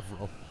had.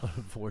 several,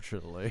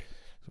 unfortunately.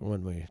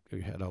 When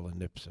we had all the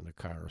nips in the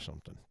car or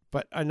something.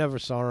 But I never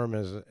saw him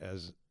as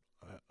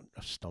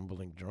a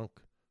stumbling drunk.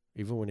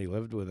 Even when he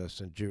lived with us,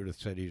 and Judith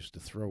said he used to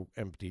throw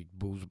empty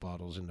booze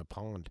bottles in the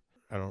pond.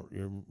 I don't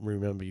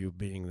remember you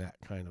being that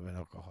kind of an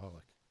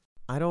alcoholic.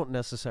 I don't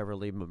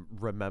necessarily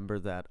remember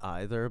that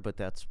either, but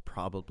that's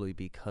probably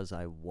because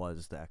I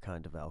was that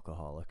kind of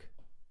alcoholic.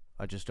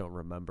 I just don't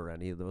remember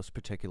any of those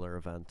particular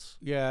events.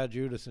 Yeah,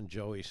 Judith and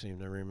Joey seem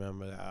to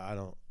remember that. I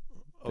don't.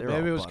 They're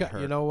Maybe all it was.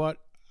 butthurt. You know what?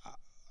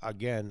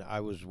 Again, I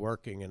was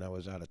working and I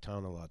was out of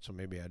town a lot, so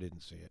maybe I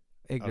didn't see it.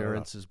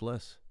 Ignorance is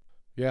bliss.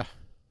 Yeah.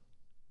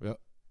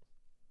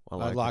 I I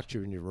like it. locked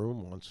you in your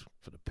room once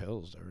for the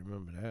pills. I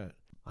remember that.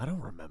 I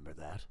don't remember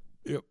that.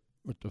 Yep.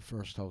 At the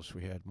first house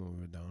we had when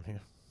we were down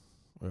here.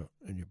 Yeah.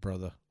 And your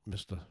brother,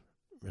 Mr.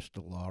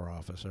 Law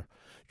Officer,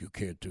 you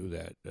can't do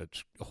that.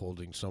 That's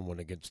holding someone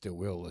against their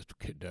will. That's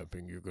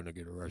kidnapping. You're going to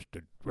get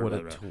arrested. What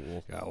a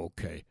tool. Yeah,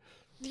 okay.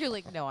 You're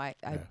like, no, I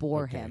Yeah,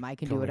 bore okay. him. I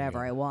can Come do in whatever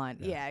here. I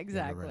want. Yeah, Get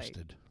exactly.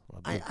 arrested.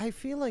 I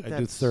feel like I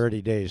that's do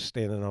 30 days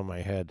standing on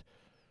my head.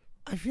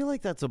 I feel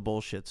like that's a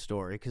bullshit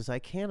story because I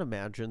can't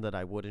imagine that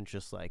I wouldn't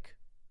just like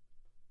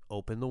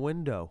open the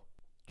window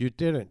You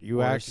didn't.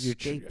 You or actually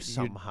escape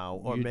somehow,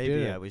 or you maybe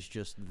didn't. I was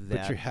just that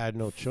But you had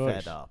no fed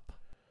choice. up.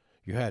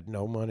 You had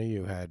no money.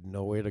 You had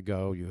nowhere to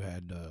go. You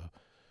had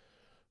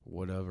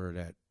whatever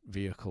that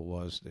vehicle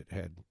was that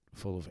had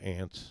full of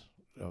ants.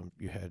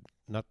 You had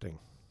nothing.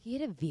 He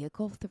had a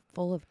vehicle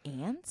full of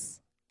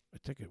ants? I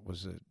think it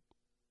was a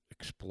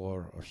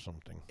Explorer or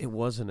something. It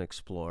was an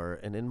Explorer,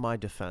 and in my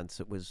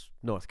defense, it was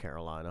North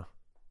Carolina.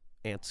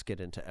 Ants get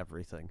into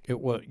everything. It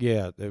was,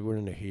 yeah, they were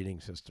in a heating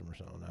system or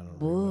something. I don't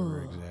remember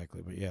Whoa.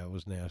 exactly, but yeah, it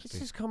was nasty.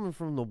 This is coming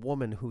from the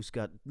woman who's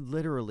got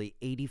literally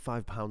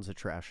 85 pounds of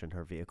trash in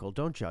her vehicle.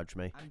 Don't judge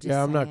me. I'm just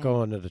Yeah, I'm not saying.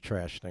 going to the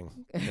trash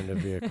thing in the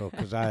vehicle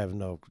because I have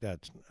no.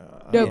 That's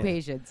No Yeah.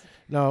 patience.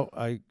 No,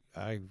 I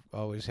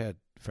always had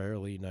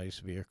fairly nice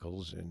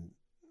vehicles and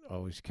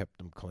always kept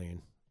them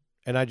clean.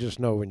 And I just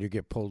know when you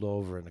get pulled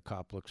over and the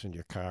cop looks in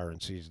your car and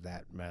sees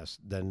that mess,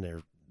 then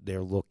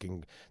they're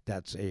looking.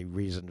 That's a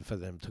reason for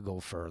them to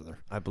go further.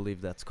 I believe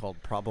that's called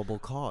probable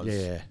cause.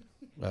 Yeah.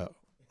 Well,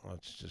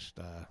 it's just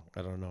I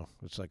don't know.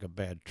 It's like a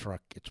bad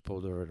truck gets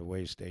pulled over at a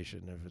weigh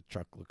station. If a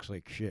truck looks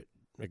like shit,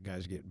 the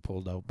guy's getting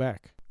pulled out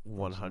back.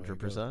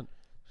 100%.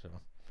 So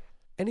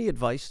Any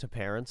advice to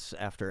parents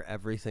after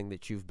everything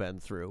that you've been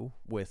through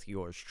with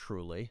yours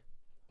truly?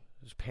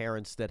 There's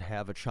parents that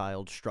have a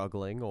child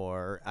struggling,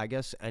 or I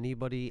guess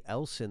anybody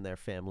else in their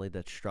family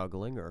that's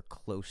struggling or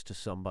close to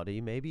somebody,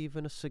 maybe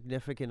even a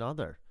significant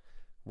other.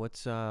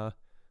 What's a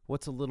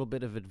little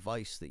bit of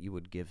advice that you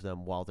would give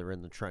them while they're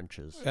in the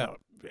trenches? yeah,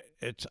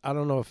 I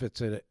don't know if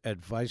it's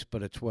advice,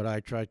 but it's what I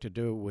try to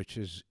do, which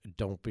is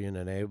don't be an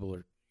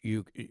enabler.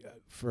 You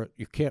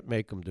can't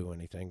make them do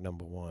anything.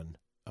 Number one,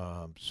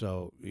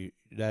 so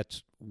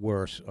that's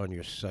worse on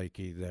your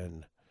psyche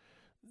than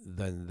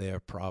their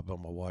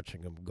problem or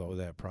watching them go.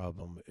 That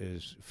problem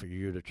is for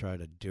you to try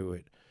to do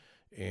it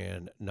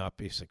and not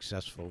be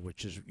successful,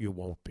 which is you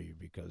won't be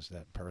because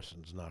that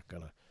person's not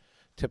going to.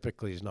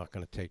 Typically, is not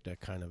going to take that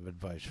kind of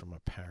advice from a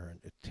parent.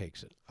 It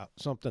takes it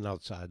something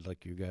outside,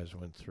 like you guys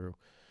went through.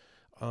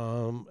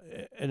 And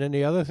then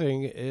the other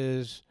thing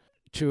is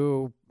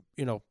to,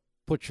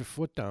 put your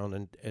foot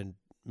down and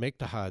make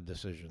the hard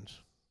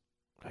decisions.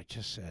 I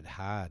just said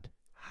hard.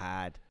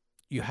 Had.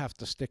 You have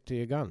to stick to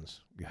your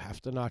guns. You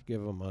have to not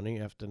give them money.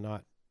 You have to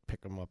not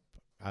pick them up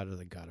out of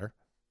the gutter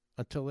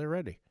until they're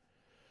ready.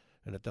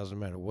 And it doesn't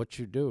matter what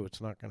you do, it's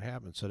not going to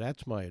happen. So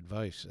that's my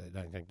advice. And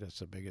I think that's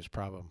the biggest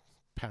problem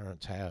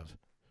parents have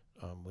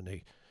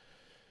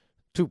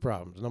two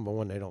problems. Number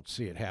one, they don't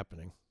see it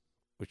happening,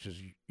 which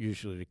is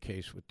usually the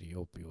case with the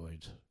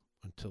opioids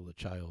until the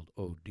child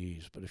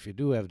ODs. But if you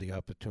do have the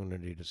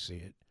opportunity to see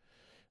it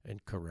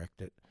and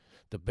correct it,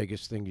 the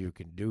biggest thing you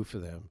can do for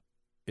them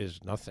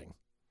is nothing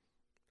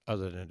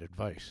other than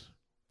advice.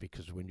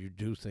 Because when you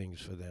do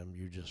things for them,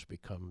 you just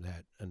become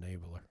that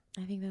enabler.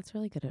 I think that's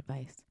really good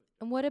advice.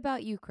 And what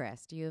about you,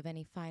 Chris? Do you have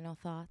any final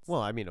thoughts? Well,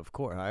 I mean, of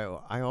course,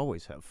 I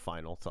always have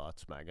final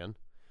thoughts, Megan.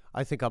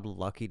 I think I'm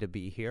lucky to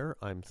be here.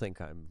 I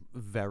think I'm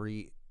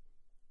very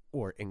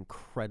or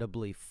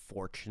incredibly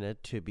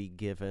fortunate to be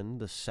given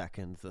the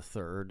second, the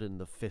third, and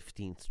the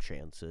 15th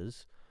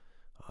chances.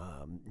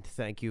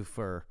 Thank you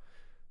for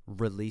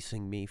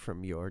releasing me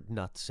from your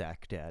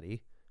nutsack,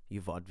 Daddy.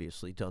 You've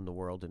obviously done the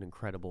world an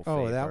incredible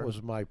Oh, favor. that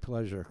was my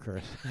pleasure,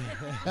 Chris.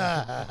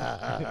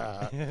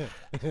 I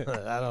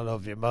don't know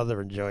if your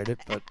mother enjoyed it,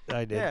 but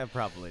I did. Yeah,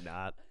 probably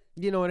not.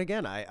 You know, and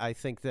again, I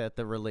think that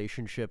the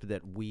relationship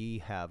that we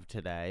have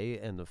today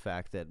and the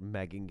fact that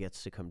Megan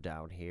gets to come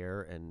down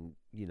here and,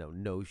 you know,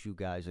 knows you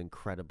guys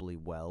incredibly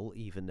well,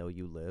 even though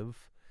you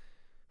live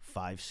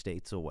 5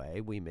 states away,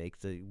 we make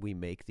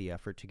the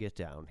effort to get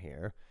down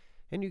here,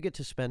 and you get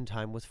to spend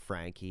time with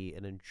Frankie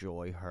and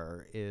enjoy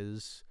her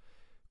is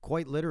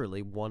quite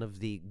literally one of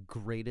the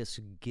greatest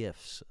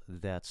gifts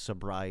that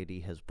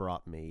sobriety has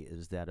brought me,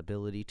 is that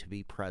ability to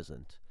be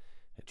present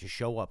and to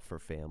show up for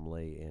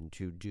family and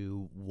to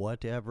do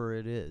whatever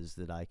it is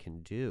that I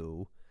can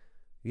do,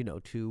 you know,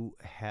 to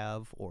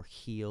have or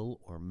heal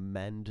or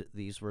mend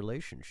these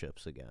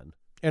relationships again.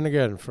 And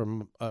again,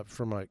 from a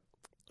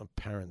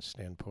parent's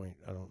standpoint,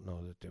 I don't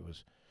know that there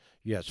was,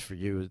 yes, for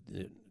you,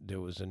 there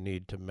was a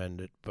need to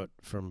mend it, but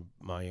from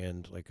my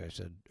end, like I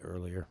said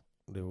earlier,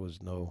 there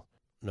was no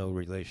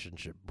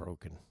relationship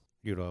broken.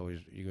 You're always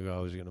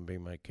going to be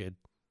my kid.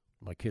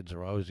 My kids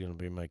are always going to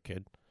be my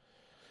kid.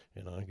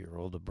 You know, your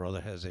older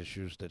brother has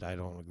issues that I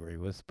don't agree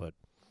with, but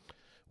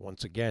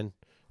once again,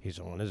 he's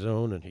on his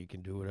own and he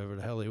can do whatever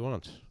the hell he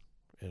wants,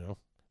 you know?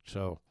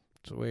 So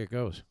it's the way it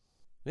goes.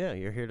 Yeah,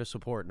 you're here to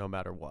support no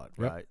matter what,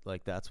 Yep. right?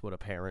 Like, that's what a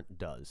parent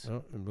does.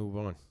 Oh, and move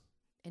on.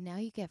 And now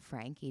you get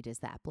Frankie. Does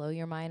that blow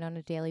your mind on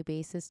a daily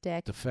basis,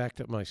 Dick? The fact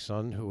that my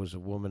son, who was a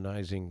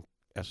womanizing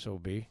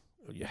SOB,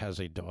 has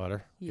a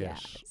daughter.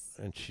 Yes.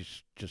 And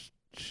she's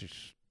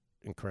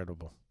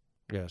incredible.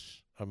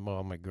 Yes.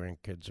 All my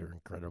grandkids are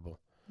incredible.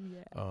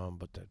 Yeah.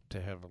 But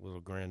to have a little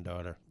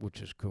granddaughter,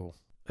 which is cool.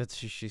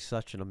 She's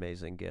such an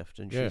amazing gift,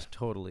 and Yeah. she's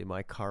totally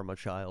my karma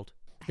child.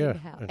 Yeah.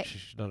 know. And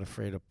she's not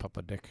afraid of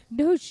Papa Dick.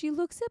 No, she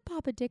looks at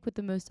Papa Dick with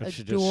the most And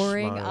she just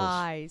adoring smiles.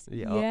 eyes.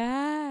 Yep.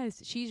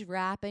 Yes. She's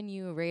wrapping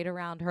you right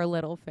around her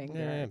little finger.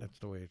 Yeah, that's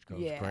the way it goes.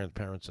 Yeah.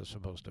 Grandparents are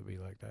supposed to be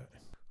like that.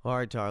 All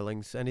right,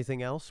 darlings.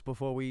 Anything else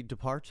before we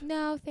depart?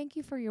 No, thank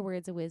you for your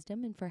words of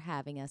wisdom and for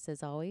having us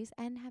as always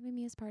and having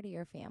me as part of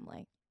your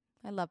family.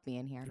 I love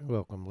being here. You're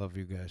welcome. Love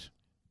you guys.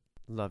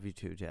 Love you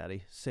too,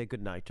 Daddy. Say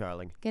good night,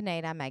 darling. Good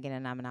night. I'm Megan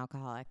and I'm an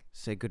alcoholic.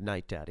 Say good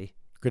night, Daddy.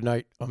 Good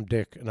night. I'm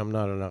Dick, and I'm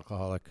not an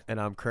alcoholic. And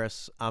I'm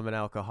Chris. I'm an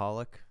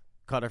alcoholic.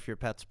 Cut off your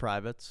pet's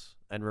privates.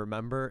 And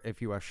remember,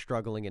 if you are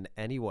struggling in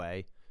any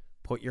way,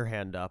 put your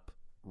hand up,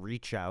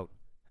 reach out,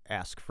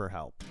 ask for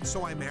help.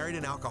 So I Married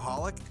an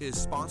Alcoholic is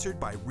sponsored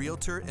by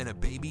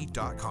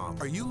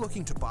RealtorAndABaby.com. Are you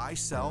looking to buy,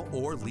 sell,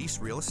 or lease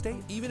real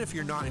estate? Even if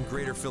you're not in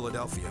Greater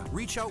Philadelphia,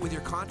 reach out with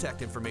your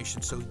contact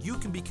information so you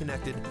can be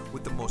connected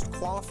with the most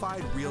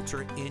qualified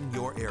realtor in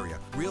your area.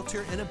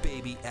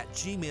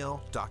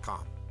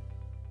 RealtorAndABaby@gmail.com.